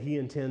believe that he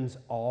intends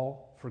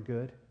all for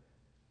good?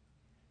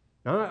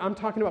 Now, I'm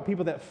talking about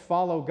people that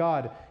follow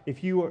God.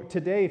 If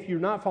you're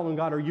not following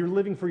God or you're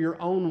living for your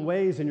own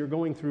ways and you're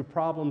going through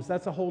problems,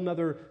 that's a whole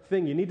other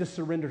thing. You need to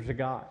surrender to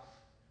God.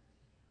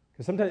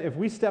 Because sometimes if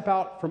we step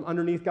out from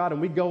underneath God and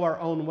we go our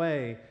own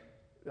way,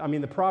 I mean,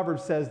 the proverb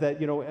says that,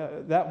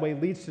 that way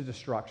leads to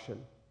destruction.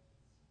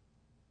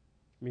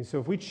 I mean,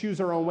 so if we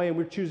choose our own way and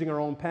we're choosing our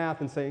own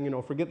path and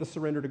saying, forget the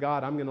surrender to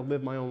God, I'm going to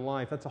live my own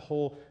life, that's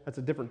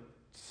a different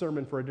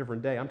sermon for a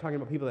different day. I'm talking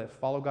about people that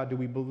follow God. Do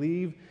we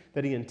believe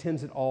that he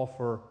intends it all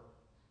for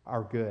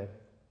our good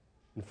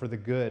and for the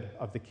good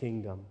of the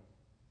kingdom?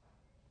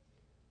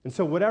 And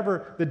so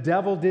whatever the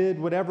devil did,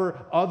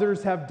 whatever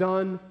others have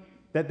done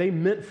that they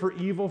meant for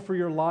evil for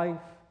your life,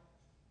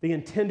 they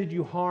intended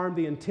you harm,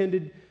 they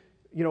intended,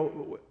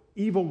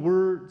 evil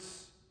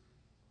words,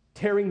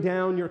 tearing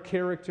down your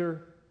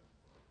character,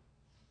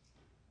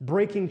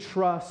 breaking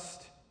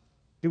trust,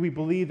 do we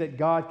believe that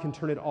God can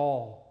turn it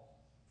all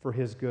for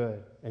his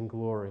good and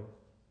glory?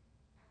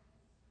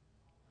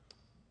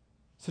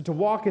 So to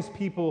walk as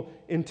people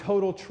in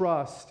total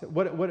trust,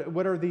 what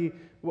are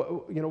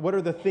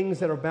the things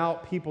that are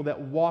about people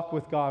that walk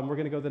with God? And we're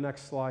going to go to the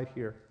next slide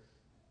here.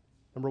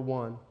 Number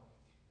one.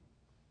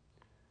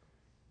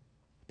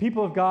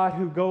 People of God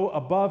who go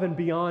above and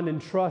beyond in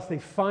trust, they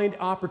find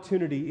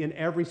opportunity in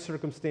every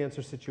circumstance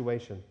or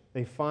situation.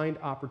 They find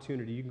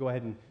opportunity. You can go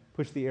ahead and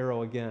push the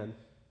arrow again. And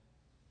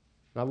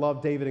I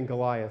love David and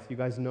Goliath. You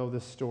guys know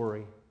this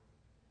story.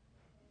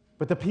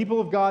 But the people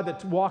of God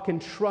that walk in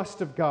trust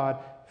of God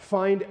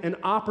find an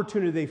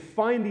opportunity. They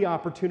find the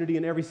opportunity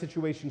in every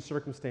situation,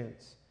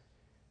 circumstance.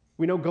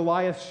 We know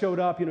Goliath showed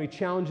up. He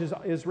challenges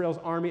Israel's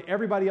army.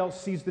 Everybody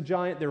else sees the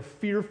giant. They're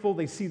fearful.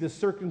 They see the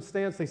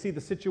circumstance. They see the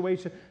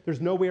situation.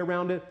 There's no way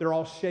around it. They're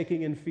all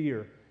shaking in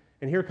fear.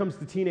 And here comes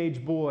the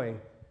teenage boy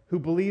who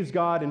believes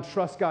God and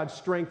trusts God's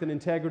strength and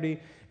integrity.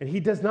 And he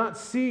does not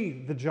see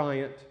the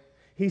giant.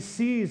 He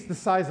sees the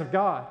size of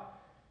God.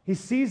 He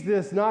sees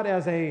this not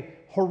as a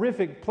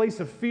horrific place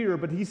of fear,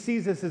 but he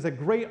sees this as a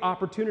great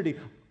opportunity.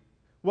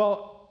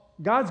 Well,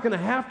 God's going to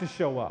have to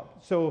show up.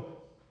 So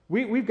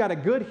we've got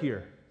it good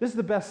here. This is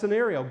the best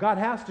scenario. God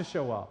has to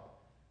show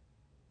up.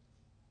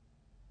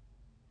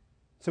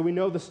 So we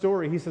know the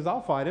story. He says,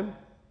 I'll fight him.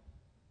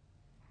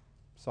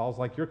 Saul's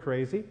like, you're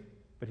crazy,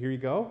 but here you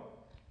go.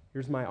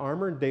 Here's my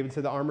armor. And David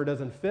said, the armor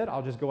doesn't fit.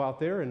 I'll just go out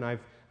there, and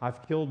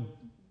I've killed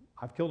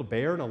a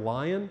bear and a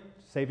lion,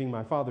 saving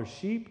my father's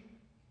sheep.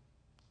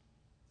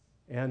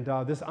 And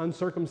this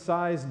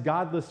uncircumcised,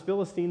 godless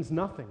Philistine's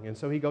nothing. And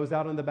so he goes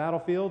out on the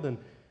battlefield, and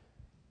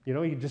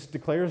he just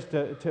declares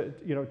to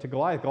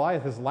Goliath.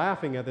 Goliath is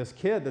laughing at this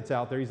kid that's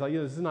out there. He's like,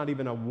 this is not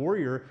even a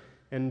warrior.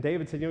 And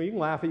David said, you can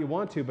laugh if you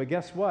want to, but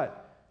guess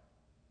what?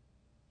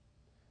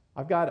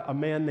 I've got a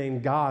man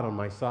named God on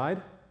my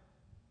side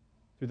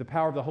through the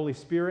power of the Holy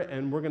Spirit,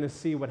 and we're going to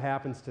see what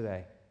happens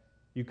today.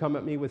 You come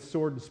at me with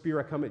sword and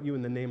spear, I come at you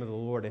in the name of the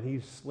Lord. And he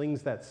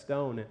slings that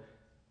stone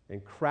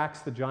and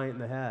cracks the giant in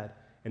the head.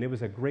 And it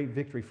was a great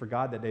victory for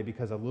God that day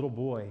because a little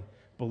boy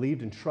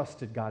believed and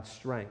trusted God's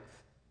strength.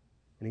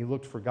 And he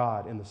looked for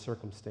God in the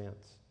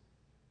circumstance.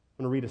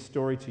 I'm going to read a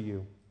story to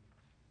you.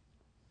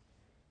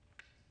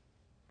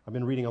 I've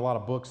been reading a lot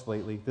of books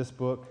lately. This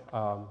book,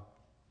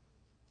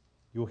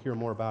 you'll hear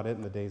more about it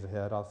in the days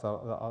ahead.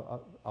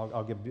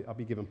 I'll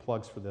be giving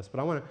plugs for this. But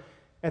I want to,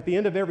 at the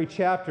end of every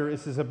chapter,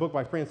 this is a book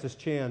by Francis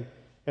Chan.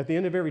 At the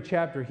end of every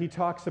chapter, he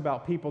talks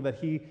about people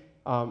that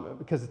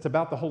because it's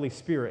about the Holy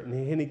Spirit,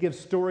 and he gives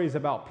stories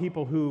about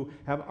people who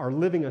are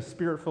living a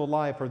spirit-filled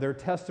life, or their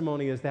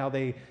testimony is how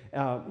they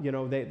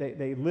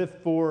live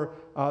for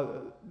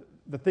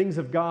the things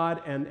of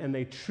God, and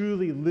they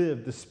truly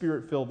live the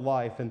spirit-filled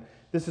life. And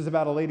this is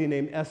about a lady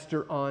named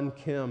Esther An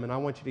Kim, and I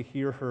want you to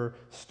hear her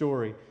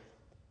story.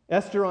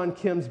 Esther An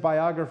Kim's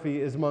biography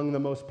is among the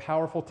most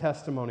powerful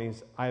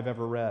testimonies I have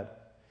ever read.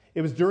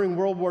 It was during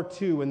World War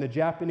II and the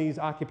Japanese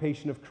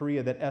occupation of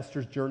Korea that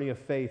Esther's journey of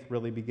faith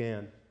really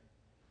began.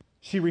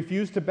 She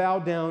refused to bow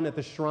down at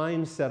the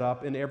shrines set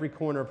up in every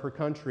corner of her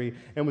country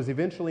and was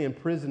eventually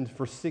imprisoned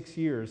for 6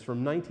 years,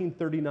 from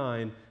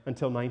 1939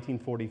 until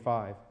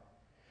 1945.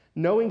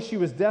 Knowing she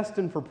was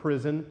destined for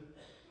prison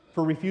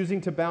for refusing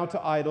to bow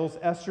to idols,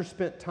 Esther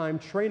spent time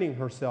training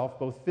herself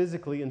both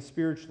physically and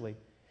spiritually.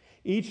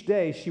 Each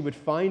day she would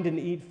find and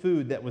eat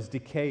food that was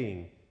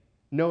decaying,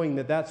 knowing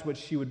that that's what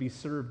she would be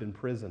served in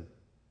prison.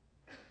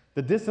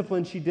 The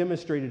discipline she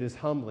demonstrated is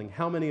humbling.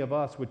 How many of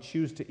us would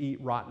choose to eat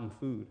rotten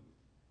food?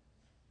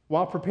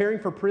 While preparing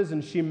for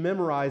prison, she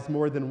memorized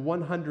more than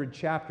 100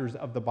 chapters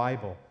of the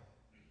Bible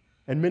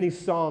and many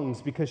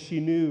songs because she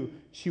knew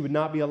she would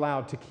not be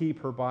allowed to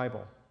keep her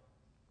Bible.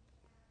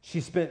 She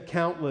spent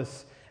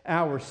countless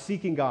hours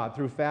seeking God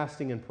through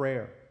fasting and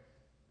prayer.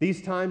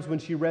 These times when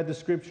she read the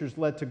scriptures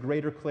led to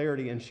greater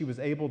clarity, and she was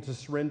able to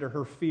surrender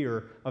her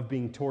fear of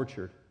being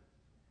tortured.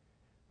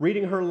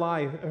 Reading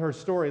her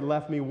story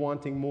left me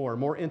wanting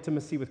more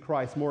intimacy with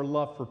Christ, more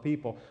love for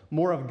people,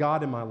 more of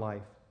God in my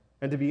life.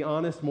 And to be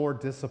honest, more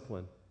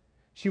discipline.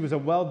 She was a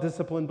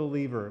well-disciplined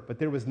believer, but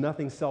there was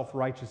nothing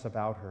self-righteous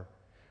about her.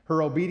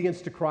 Her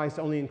obedience to Christ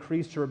only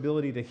increased her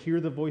ability to hear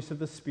the voice of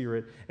the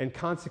Spirit and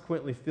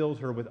consequently filled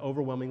her with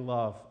overwhelming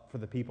love for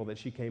the people that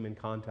she came in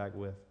contact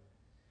with.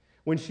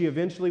 When she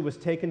eventually was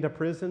taken to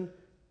prison,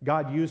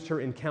 God used her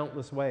in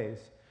countless ways.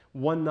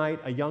 One night,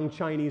 a young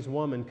Chinese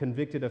woman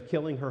convicted of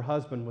killing her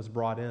husband was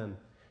brought in.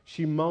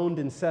 She moaned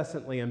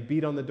incessantly and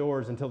beat on the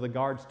doors until the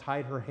guards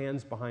tied her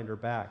hands behind her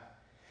back.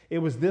 It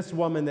was this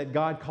woman that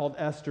God called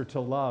Esther to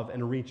love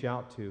and reach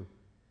out to.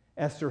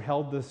 Esther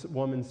held this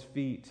woman's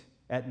feet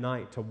at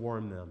night to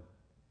warm them,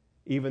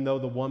 even though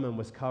the woman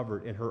was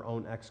covered in her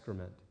own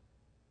excrement.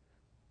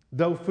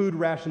 Though food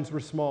rations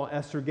were small,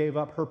 Esther gave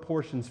up her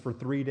portions for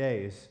 3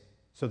 days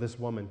so this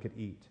woman could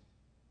eat.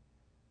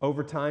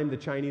 Over time, the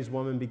Chinese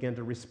woman began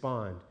to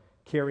respond,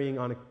 carrying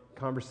on a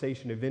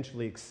conversation,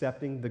 eventually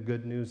accepting the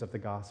good news of the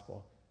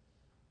gospel.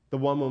 The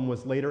woman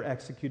was later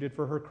executed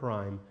for her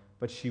crime,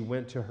 but she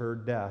went to her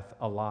death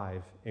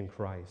alive in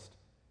Christ.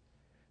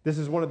 This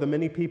is one of the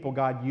many people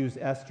God used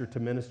Esther to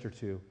minister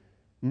to.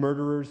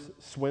 Murderers,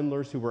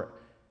 swindlers who were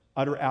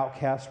utter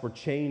outcasts were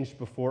changed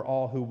before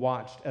all who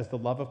watched as the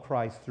love of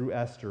Christ through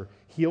Esther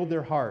healed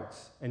their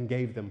hearts and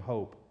gave them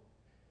hope.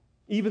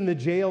 Even the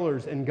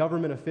jailers and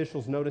government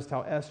officials noticed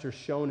how Esther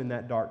shone in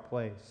that dark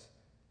place.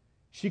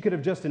 She could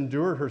have just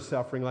endured her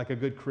suffering like a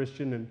good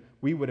Christian, and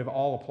we would have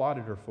all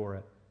applauded her for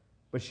it.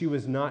 But she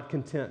was not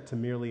content to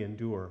merely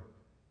endure.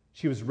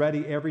 She was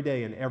ready every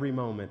day and every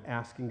moment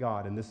asking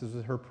God, and this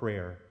is her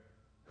prayer,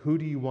 who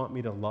do you want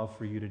me to love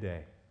for you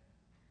today?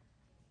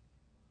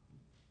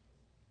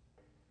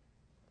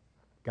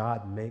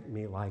 God, make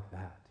me like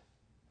that.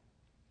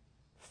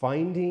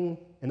 finding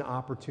an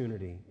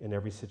opportunity in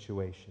every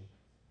situation.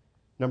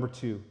 Number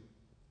 2,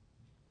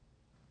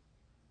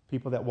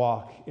 people that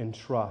walk in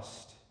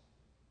trust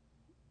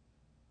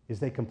is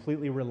they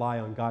completely rely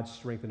on God's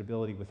strength and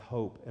ability with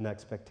hope and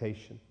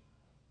expectation.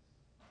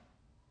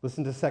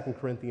 Listen to 2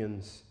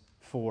 Corinthians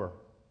 4.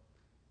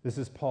 This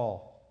is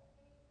Paul.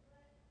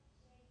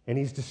 And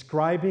he's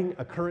describing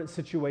a current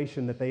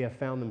situation that they have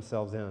found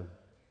themselves in.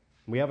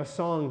 We have a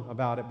song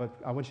about it, but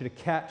I want you to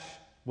catch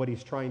what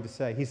he's trying to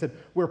say. He said,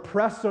 we're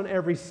pressed on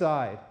every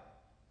side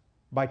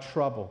by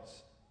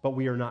troubles, but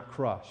we are not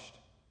crushed.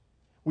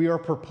 We are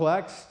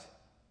perplexed,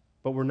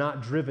 but we're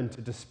not driven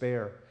to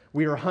despair.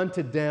 We are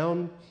hunted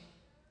down,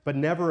 but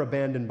never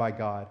abandoned by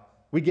God.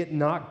 We get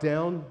knocked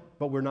down,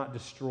 but we're not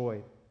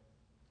destroyed.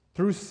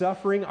 Through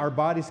suffering, our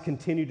bodies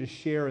continue to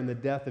share in the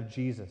death of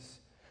Jesus,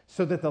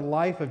 so that the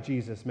life of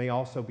Jesus may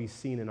also be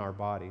seen in our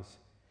bodies.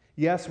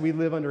 Yes, we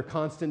live under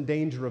constant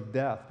danger of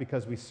death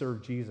because we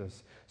serve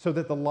Jesus, so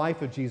that the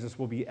life of Jesus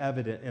will be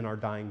evident in our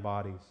dying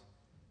bodies.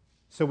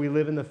 So we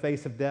live in the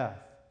face of death.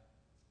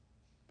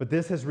 But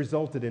this has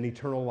resulted in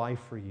eternal life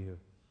for you.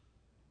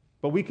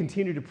 But we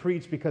continue to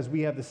preach because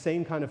we have the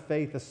same kind of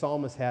faith the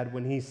psalmist had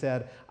when he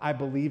said, I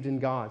believed in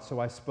God, so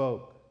I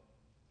spoke.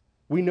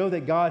 We know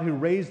that God who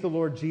raised the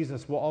Lord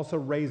Jesus will also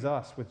raise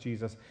us with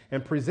Jesus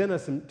and present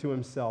us to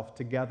himself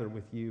together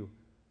with you.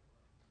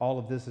 All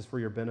of this is for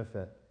your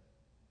benefit.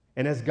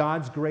 And as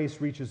God's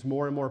grace reaches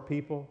more and more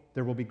people,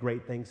 there will be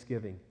great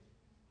thanksgiving.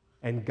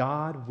 And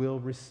God will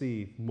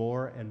receive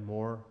more and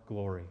more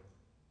glory.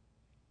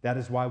 That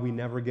is why we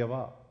never give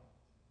up.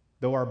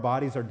 Though our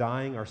bodies are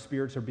dying, our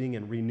spirits are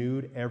being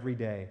renewed every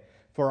day.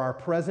 For our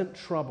present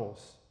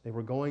troubles, they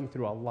were going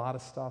through a lot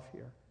of stuff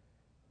here.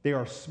 They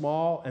are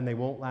small and they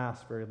won't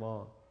last very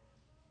long.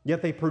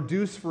 Yet they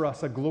produce for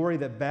us a glory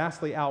that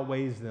vastly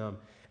outweighs them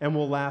and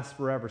will last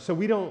forever. So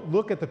we don't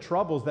look at the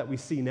troubles that we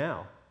see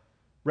now.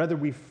 Rather,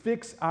 we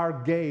fix our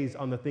gaze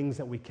on the things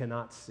that we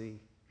cannot see.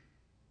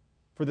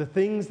 For the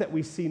things that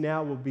we see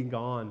now will be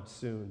gone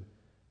soon,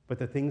 but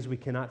the things we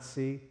cannot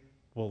see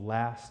will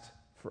last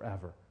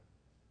forever.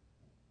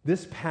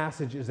 This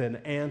passage is an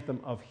anthem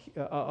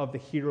of the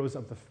heroes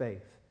of the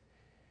faith.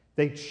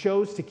 They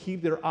chose to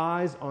keep their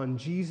eyes on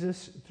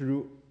Jesus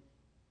through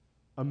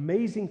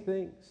amazing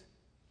things.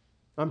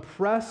 I'm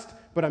pressed,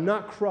 but I'm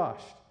not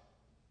crushed.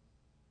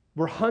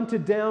 We're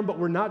hunted down, but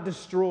we're not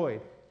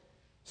destroyed.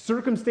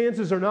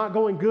 Circumstances are not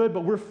going good,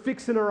 but we're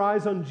fixing our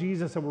eyes on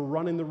Jesus and we're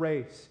running the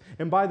race.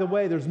 And by the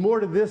way, there's more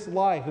to this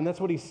life, and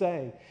that's what he's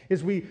saying,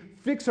 is we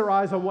fix our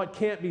eyes on what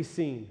can't be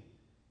seen.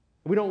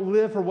 We don't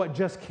live for what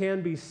just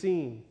can be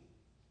seen.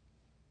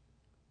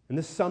 And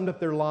this summed up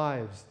their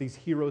lives, these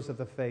heroes of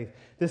the faith.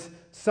 This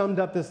summed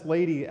up this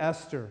lady,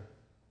 Esther,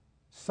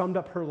 summed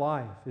up her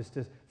life, is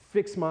to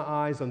fix my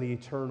eyes on the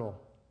eternal.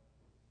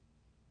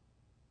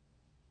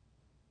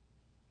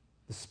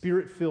 The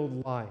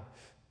Spirit-filled life.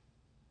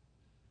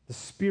 The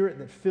Spirit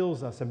that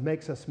fills us and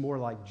makes us more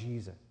like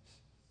Jesus.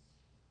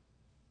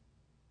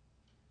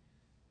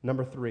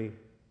 Number 3,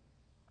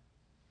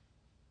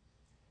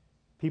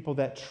 people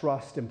that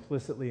trust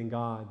implicitly in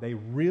God. They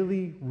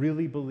really,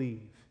 really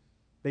believe.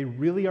 They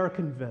really are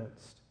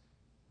convinced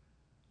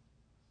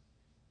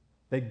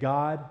that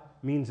God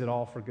means it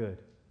all for good.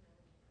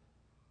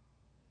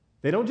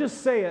 They don't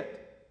just say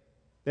it.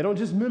 They don't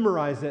just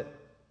memorize it.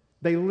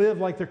 They live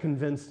like they're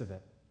convinced of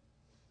it.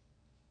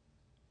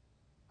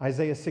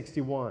 Isaiah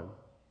 61.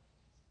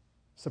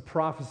 It's a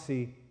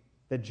prophecy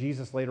that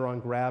Jesus later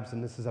on grabs,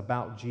 and this is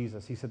about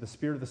Jesus. He said, the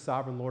Spirit of the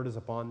Sovereign Lord is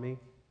upon me.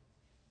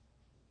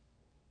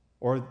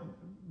 Or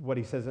what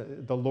he says,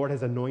 the Lord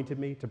has anointed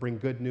me to bring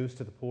good news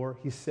to the poor.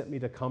 He sent me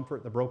to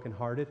comfort the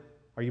brokenhearted.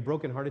 Are you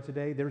brokenhearted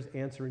today? There's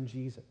answer in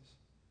Jesus.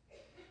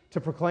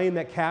 To proclaim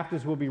that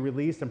captives will be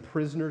released and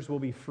prisoners will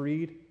be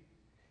freed.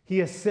 He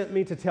has sent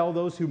me to tell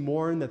those who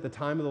mourn that the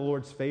time of the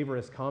Lord's favor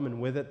has come, and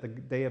with it the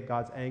day of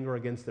God's anger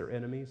against their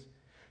enemies.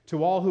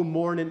 To all who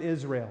mourn in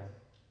Israel,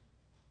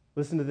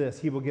 listen to this,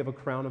 he will give a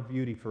crown of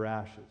beauty for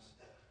ashes,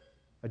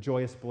 a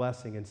joyous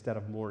blessing instead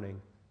of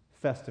mourning,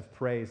 festive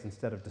praise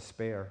instead of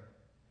despair.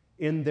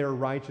 In their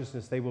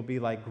righteousness they will be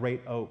like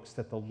great oaks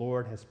that the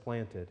Lord has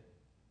planted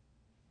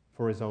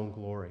for his own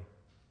glory.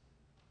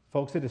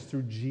 Folks, it is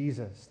through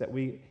Jesus that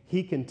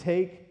he can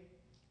take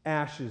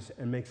ashes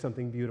and make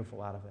something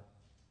beautiful out of it.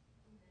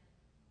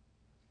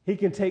 He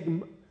can take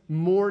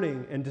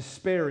mourning and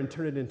despair and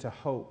turn it into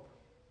hope.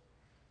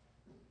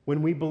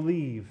 When we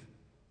believe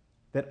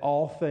that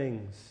all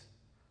things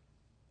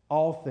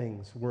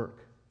work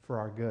for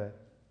our good.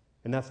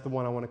 And that's the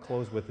one I want to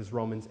close with, is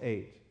Romans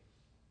 8.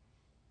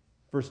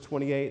 Verse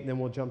 28, and then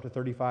we'll jump to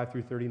 35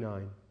 through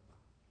 39.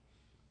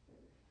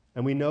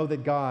 And we know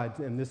that God,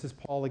 and this is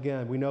Paul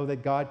again, we know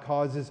that God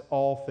causes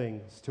all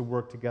things to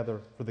work together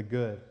for the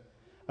good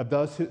of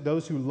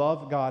those who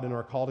love God and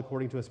are called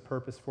according to his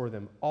purpose for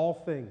them. All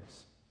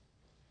things,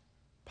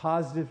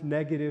 positive,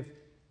 negative,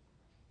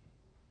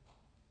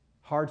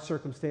 hard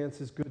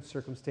circumstances, good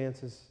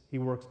circumstances, he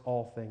works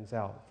all things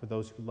out for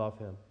those who love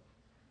him.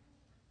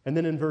 And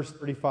then in verse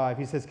 35,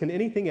 he says, can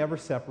anything ever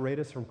separate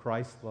us from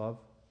Christ's love?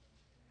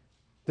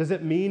 Does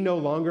it mean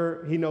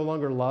he no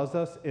longer loves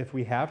us if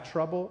we have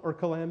trouble or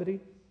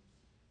calamity,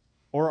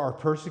 or are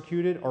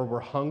persecuted, or we're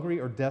hungry,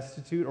 or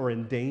destitute, or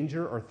in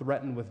danger, or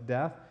threatened with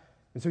death?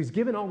 And so he's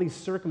given all these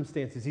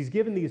circumstances. He's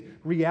given these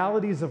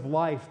realities of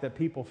life that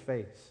people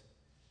face.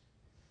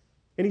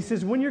 And he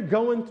says, when you're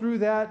going through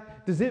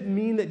that, does it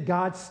mean that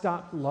God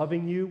stopped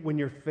loving you when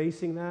you're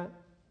facing that?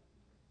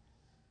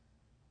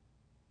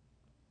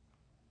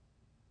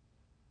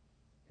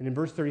 And in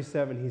verse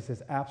 37, he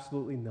says,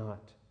 absolutely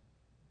not.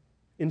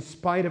 In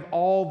spite of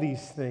all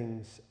these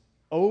things,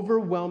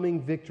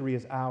 overwhelming victory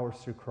is ours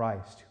through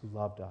Christ who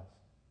loved us.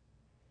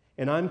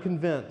 And I'm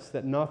convinced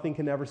that nothing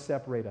can ever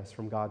separate us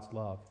from God's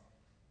love.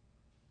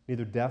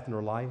 Neither death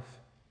nor life,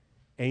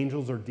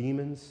 angels or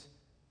demons,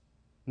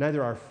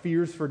 neither our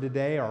fears for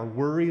today, our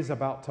worries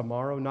about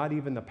tomorrow, not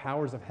even the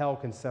powers of hell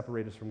can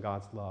separate us from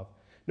God's love.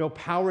 No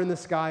power in the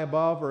sky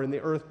above or in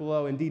the earth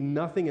below, indeed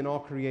nothing in all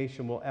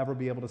creation will ever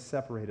be able to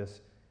separate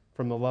us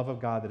from the love of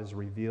God that is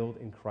revealed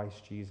in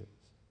Christ Jesus.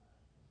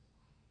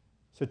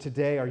 So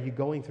today, are you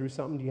going through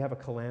something? Do you have a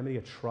calamity,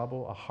 a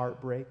trouble, a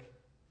heartbreak? Do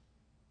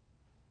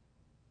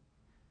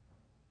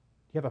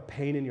you have a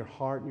pain in your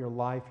heart, in your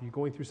life? Are you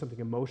going through something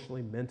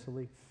emotionally,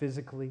 mentally,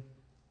 physically,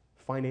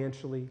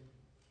 financially?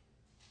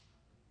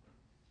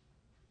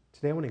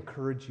 Today I want to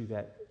encourage you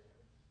that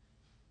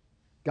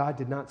God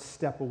did not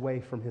step away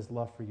from his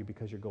love for you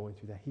because you're going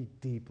through that. He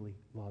deeply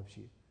loves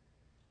you.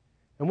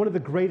 And one of the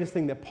greatest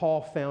things that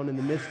Paul found in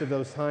the midst of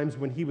those times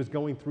when he was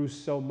going through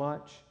so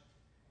much,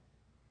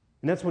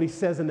 and that's what he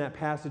says in that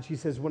passage. He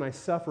says, when I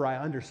suffer, I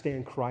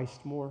understand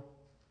Christ more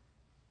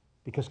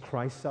because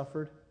Christ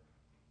suffered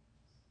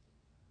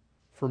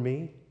for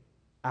me.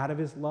 Out of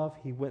his love,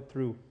 he went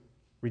through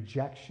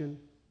rejection,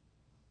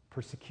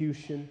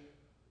 persecution.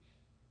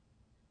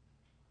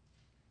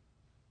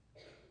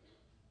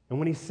 And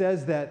when he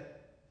says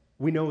that,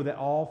 we know that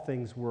all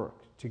things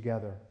work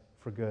together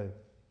for good.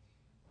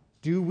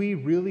 Do we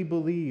really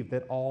believe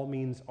that all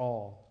means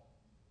all?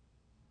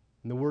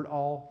 And the word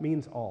all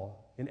means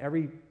all. In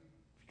every, if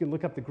you can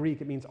look up the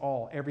Greek, it means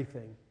all,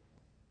 everything.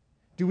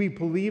 Do we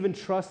believe and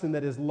trust in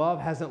that his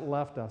love hasn't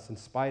left us in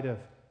spite of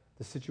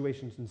the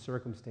situations and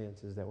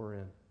circumstances that we're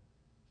in?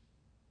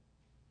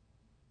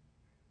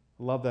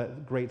 I love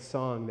that great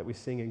song that we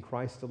sing, In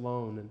Christ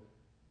Alone, and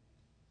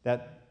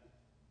that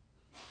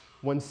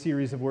one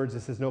series of words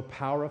that says, no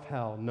power of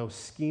hell, no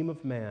scheme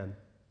of man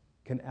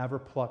can ever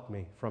pluck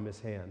me from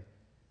his hand.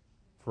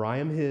 For I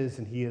am his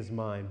and he is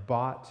mine,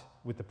 bought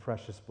with the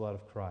precious blood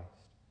of Christ.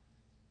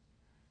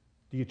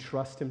 Do you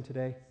trust him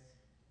today?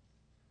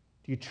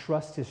 Do you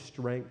trust his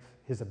strength,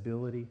 his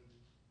ability?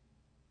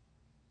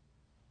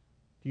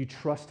 Do you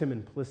trust him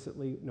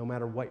implicitly no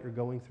matter what you're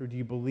going through? Do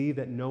you believe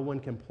that no one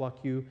can pluck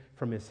you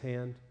from his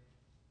hand?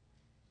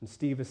 And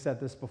Steve has said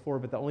this before,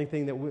 but the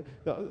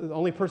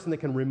only person that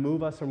can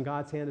remove us from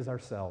God's hand is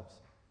ourselves.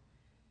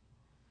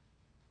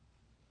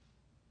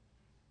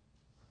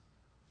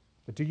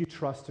 But do you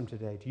trust him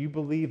today? Do you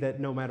believe that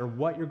no matter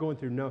what you're going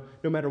through, no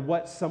matter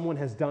what someone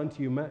has done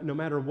to you, no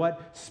matter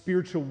what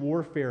spiritual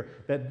warfare,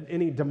 that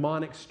any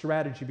demonic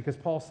strategy, because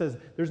Paul says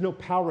there's no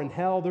power in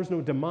hell, there's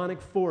no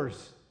demonic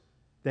force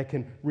that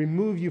can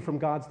remove you from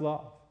God's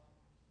love.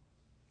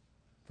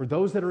 For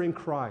those that are in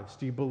Christ,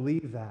 do you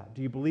believe that?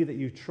 Do you believe that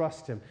you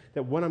trust him,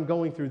 that when I'm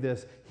going through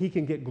this, he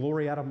can get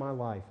glory out of my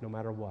life no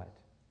matter what?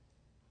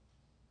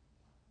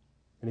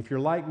 And if you're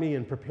like me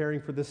in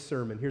preparing for this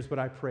sermon, here's what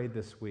I prayed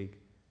this week.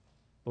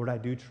 Lord, I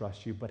do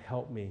trust you, but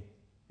help me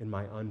in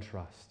my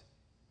untrust.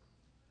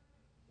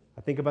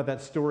 I think about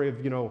that story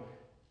of,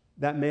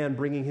 that man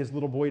bringing his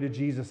little boy to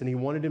Jesus, and he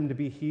wanted him to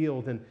be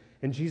healed.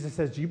 And Jesus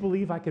says, do you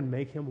believe I can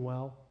make him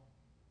well?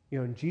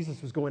 And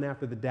Jesus was going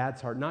after the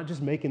dad's heart, not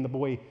just making the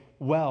boy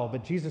well,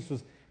 but Jesus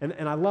was,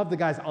 and I love the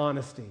guy's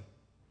honesty.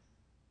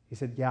 He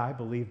said, yeah, I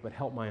believe, but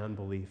help my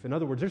unbelief. In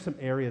other words, there's some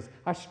areas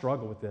I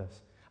struggle with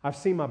this. I've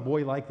seen my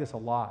boy like this a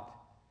lot.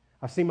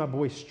 I've seen my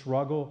boy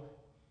struggle,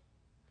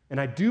 and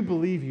I do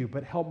believe you,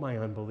 but help my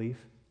unbelief.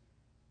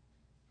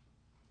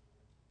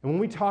 And when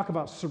we talk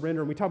about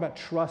surrender, and we talk about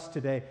trust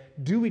today,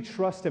 do we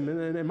trust him?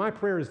 And my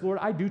prayer is, Lord,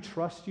 I do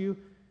trust you,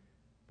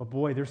 but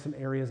boy, there's some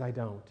areas I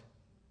don't.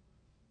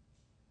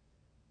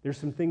 There's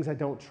some things I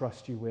don't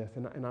trust you with,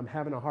 and I'm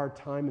having a hard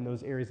time in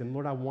those areas. And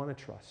Lord, I want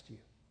to trust you.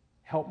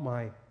 Help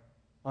my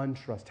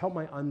untrust. Help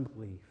my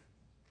unbelief.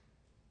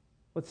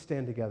 Let's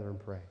stand together and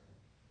pray.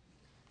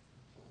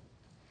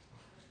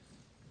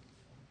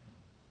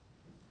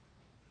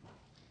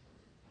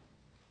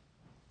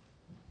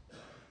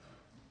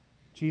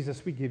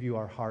 Jesus, we give you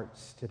our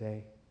hearts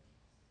today.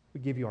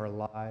 We give you our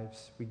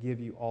lives. We give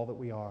you all that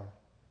we are.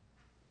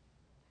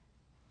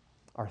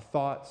 Our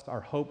thoughts,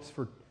 our hopes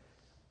for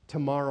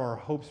tomorrow, our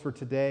hopes for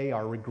today,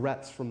 our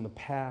regrets from the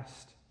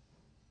past.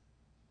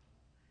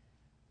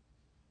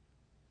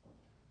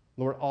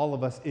 Lord, all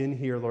of us in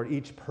here, Lord,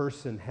 each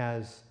person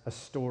has a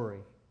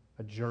story,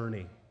 a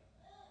journey.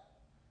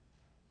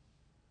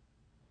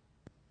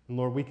 And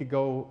Lord, we could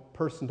go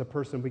person to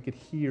person. We could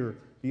hear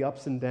the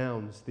ups and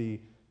downs, the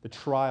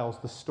trials,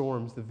 the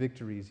storms, the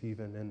victories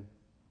even. And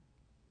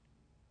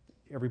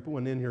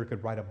everyone in here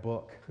could write a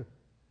book.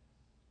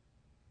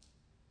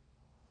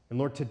 And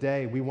Lord,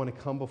 today we want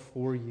to come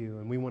before you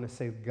and we want to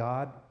say,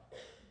 God,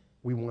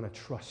 we want to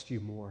trust you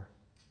more.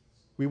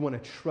 We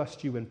want to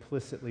trust you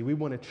implicitly. We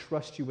want to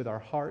trust you with our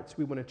hearts.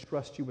 We want to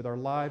trust you with our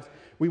lives.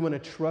 We want to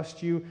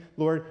trust you,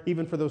 Lord,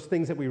 even for those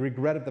things that we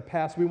regret of the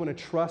past. We want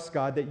to trust,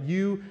 God, that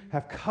you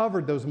have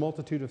covered those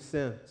multitude of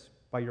sins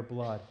by your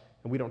blood.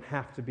 And we don't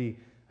have to be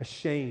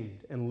ashamed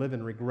and live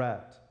in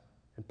regret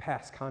and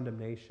past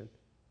condemnation.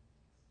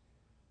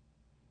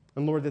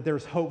 And Lord, that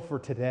there's hope for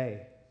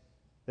today.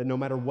 That no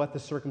matter what the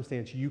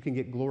circumstance, you can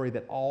get glory,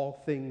 that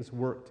all things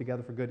work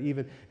together for good.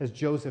 Even as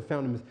Joseph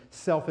found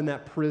himself in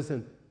that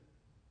prison.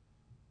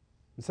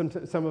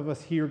 And some of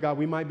us here, God,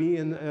 we might be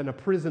in a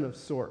prison of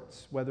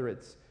sorts, whether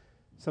it's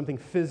something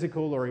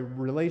physical or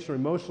relational or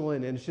emotional,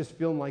 and it's just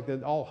feeling like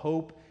that all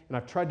hope, and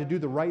I've tried to do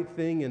the right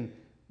thing, and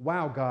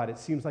wow, God, it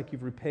seems like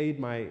you've repaid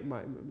my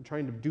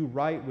trying to do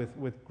right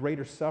with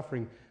greater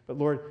suffering. But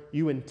Lord,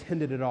 you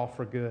intended it all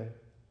for good.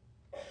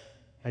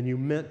 And you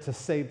meant to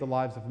save the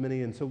lives of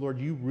many. And so, Lord,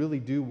 you really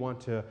do want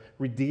to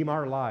redeem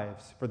our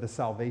lives for the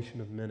salvation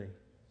of many.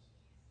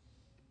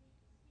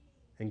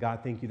 And God,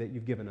 thank you that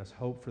you've given us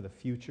hope for the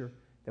future,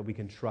 that we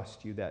can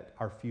trust you, that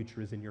our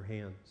future is in your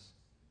hands.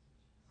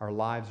 Our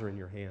lives are in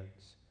your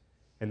hands.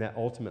 And that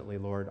ultimately,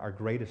 Lord, our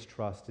greatest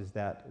trust is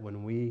that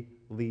when we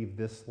leave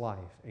this life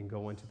and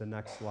go into the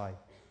next life,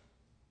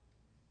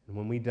 and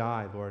when we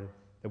die, Lord,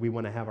 that we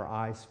want to have our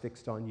eyes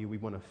fixed on you. We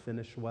want to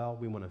finish well.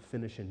 We want to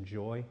finish in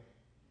joy.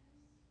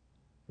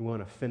 We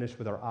want to finish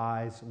with our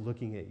eyes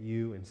looking at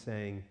you and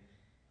saying,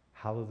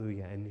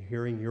 hallelujah, and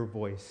hearing your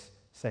voice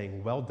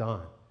saying, well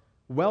done,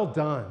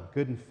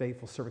 good and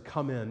faithful servant.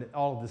 Come in,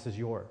 all of this is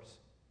yours.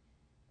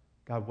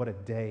 God, what a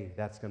day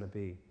that's going to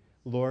be.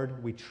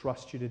 Lord, we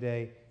trust you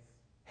today.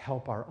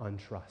 Help our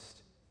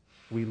untrust.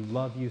 We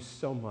love you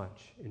so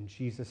much in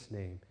Jesus'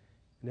 name.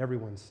 And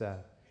everyone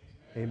said,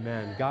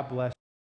 amen. God bless you.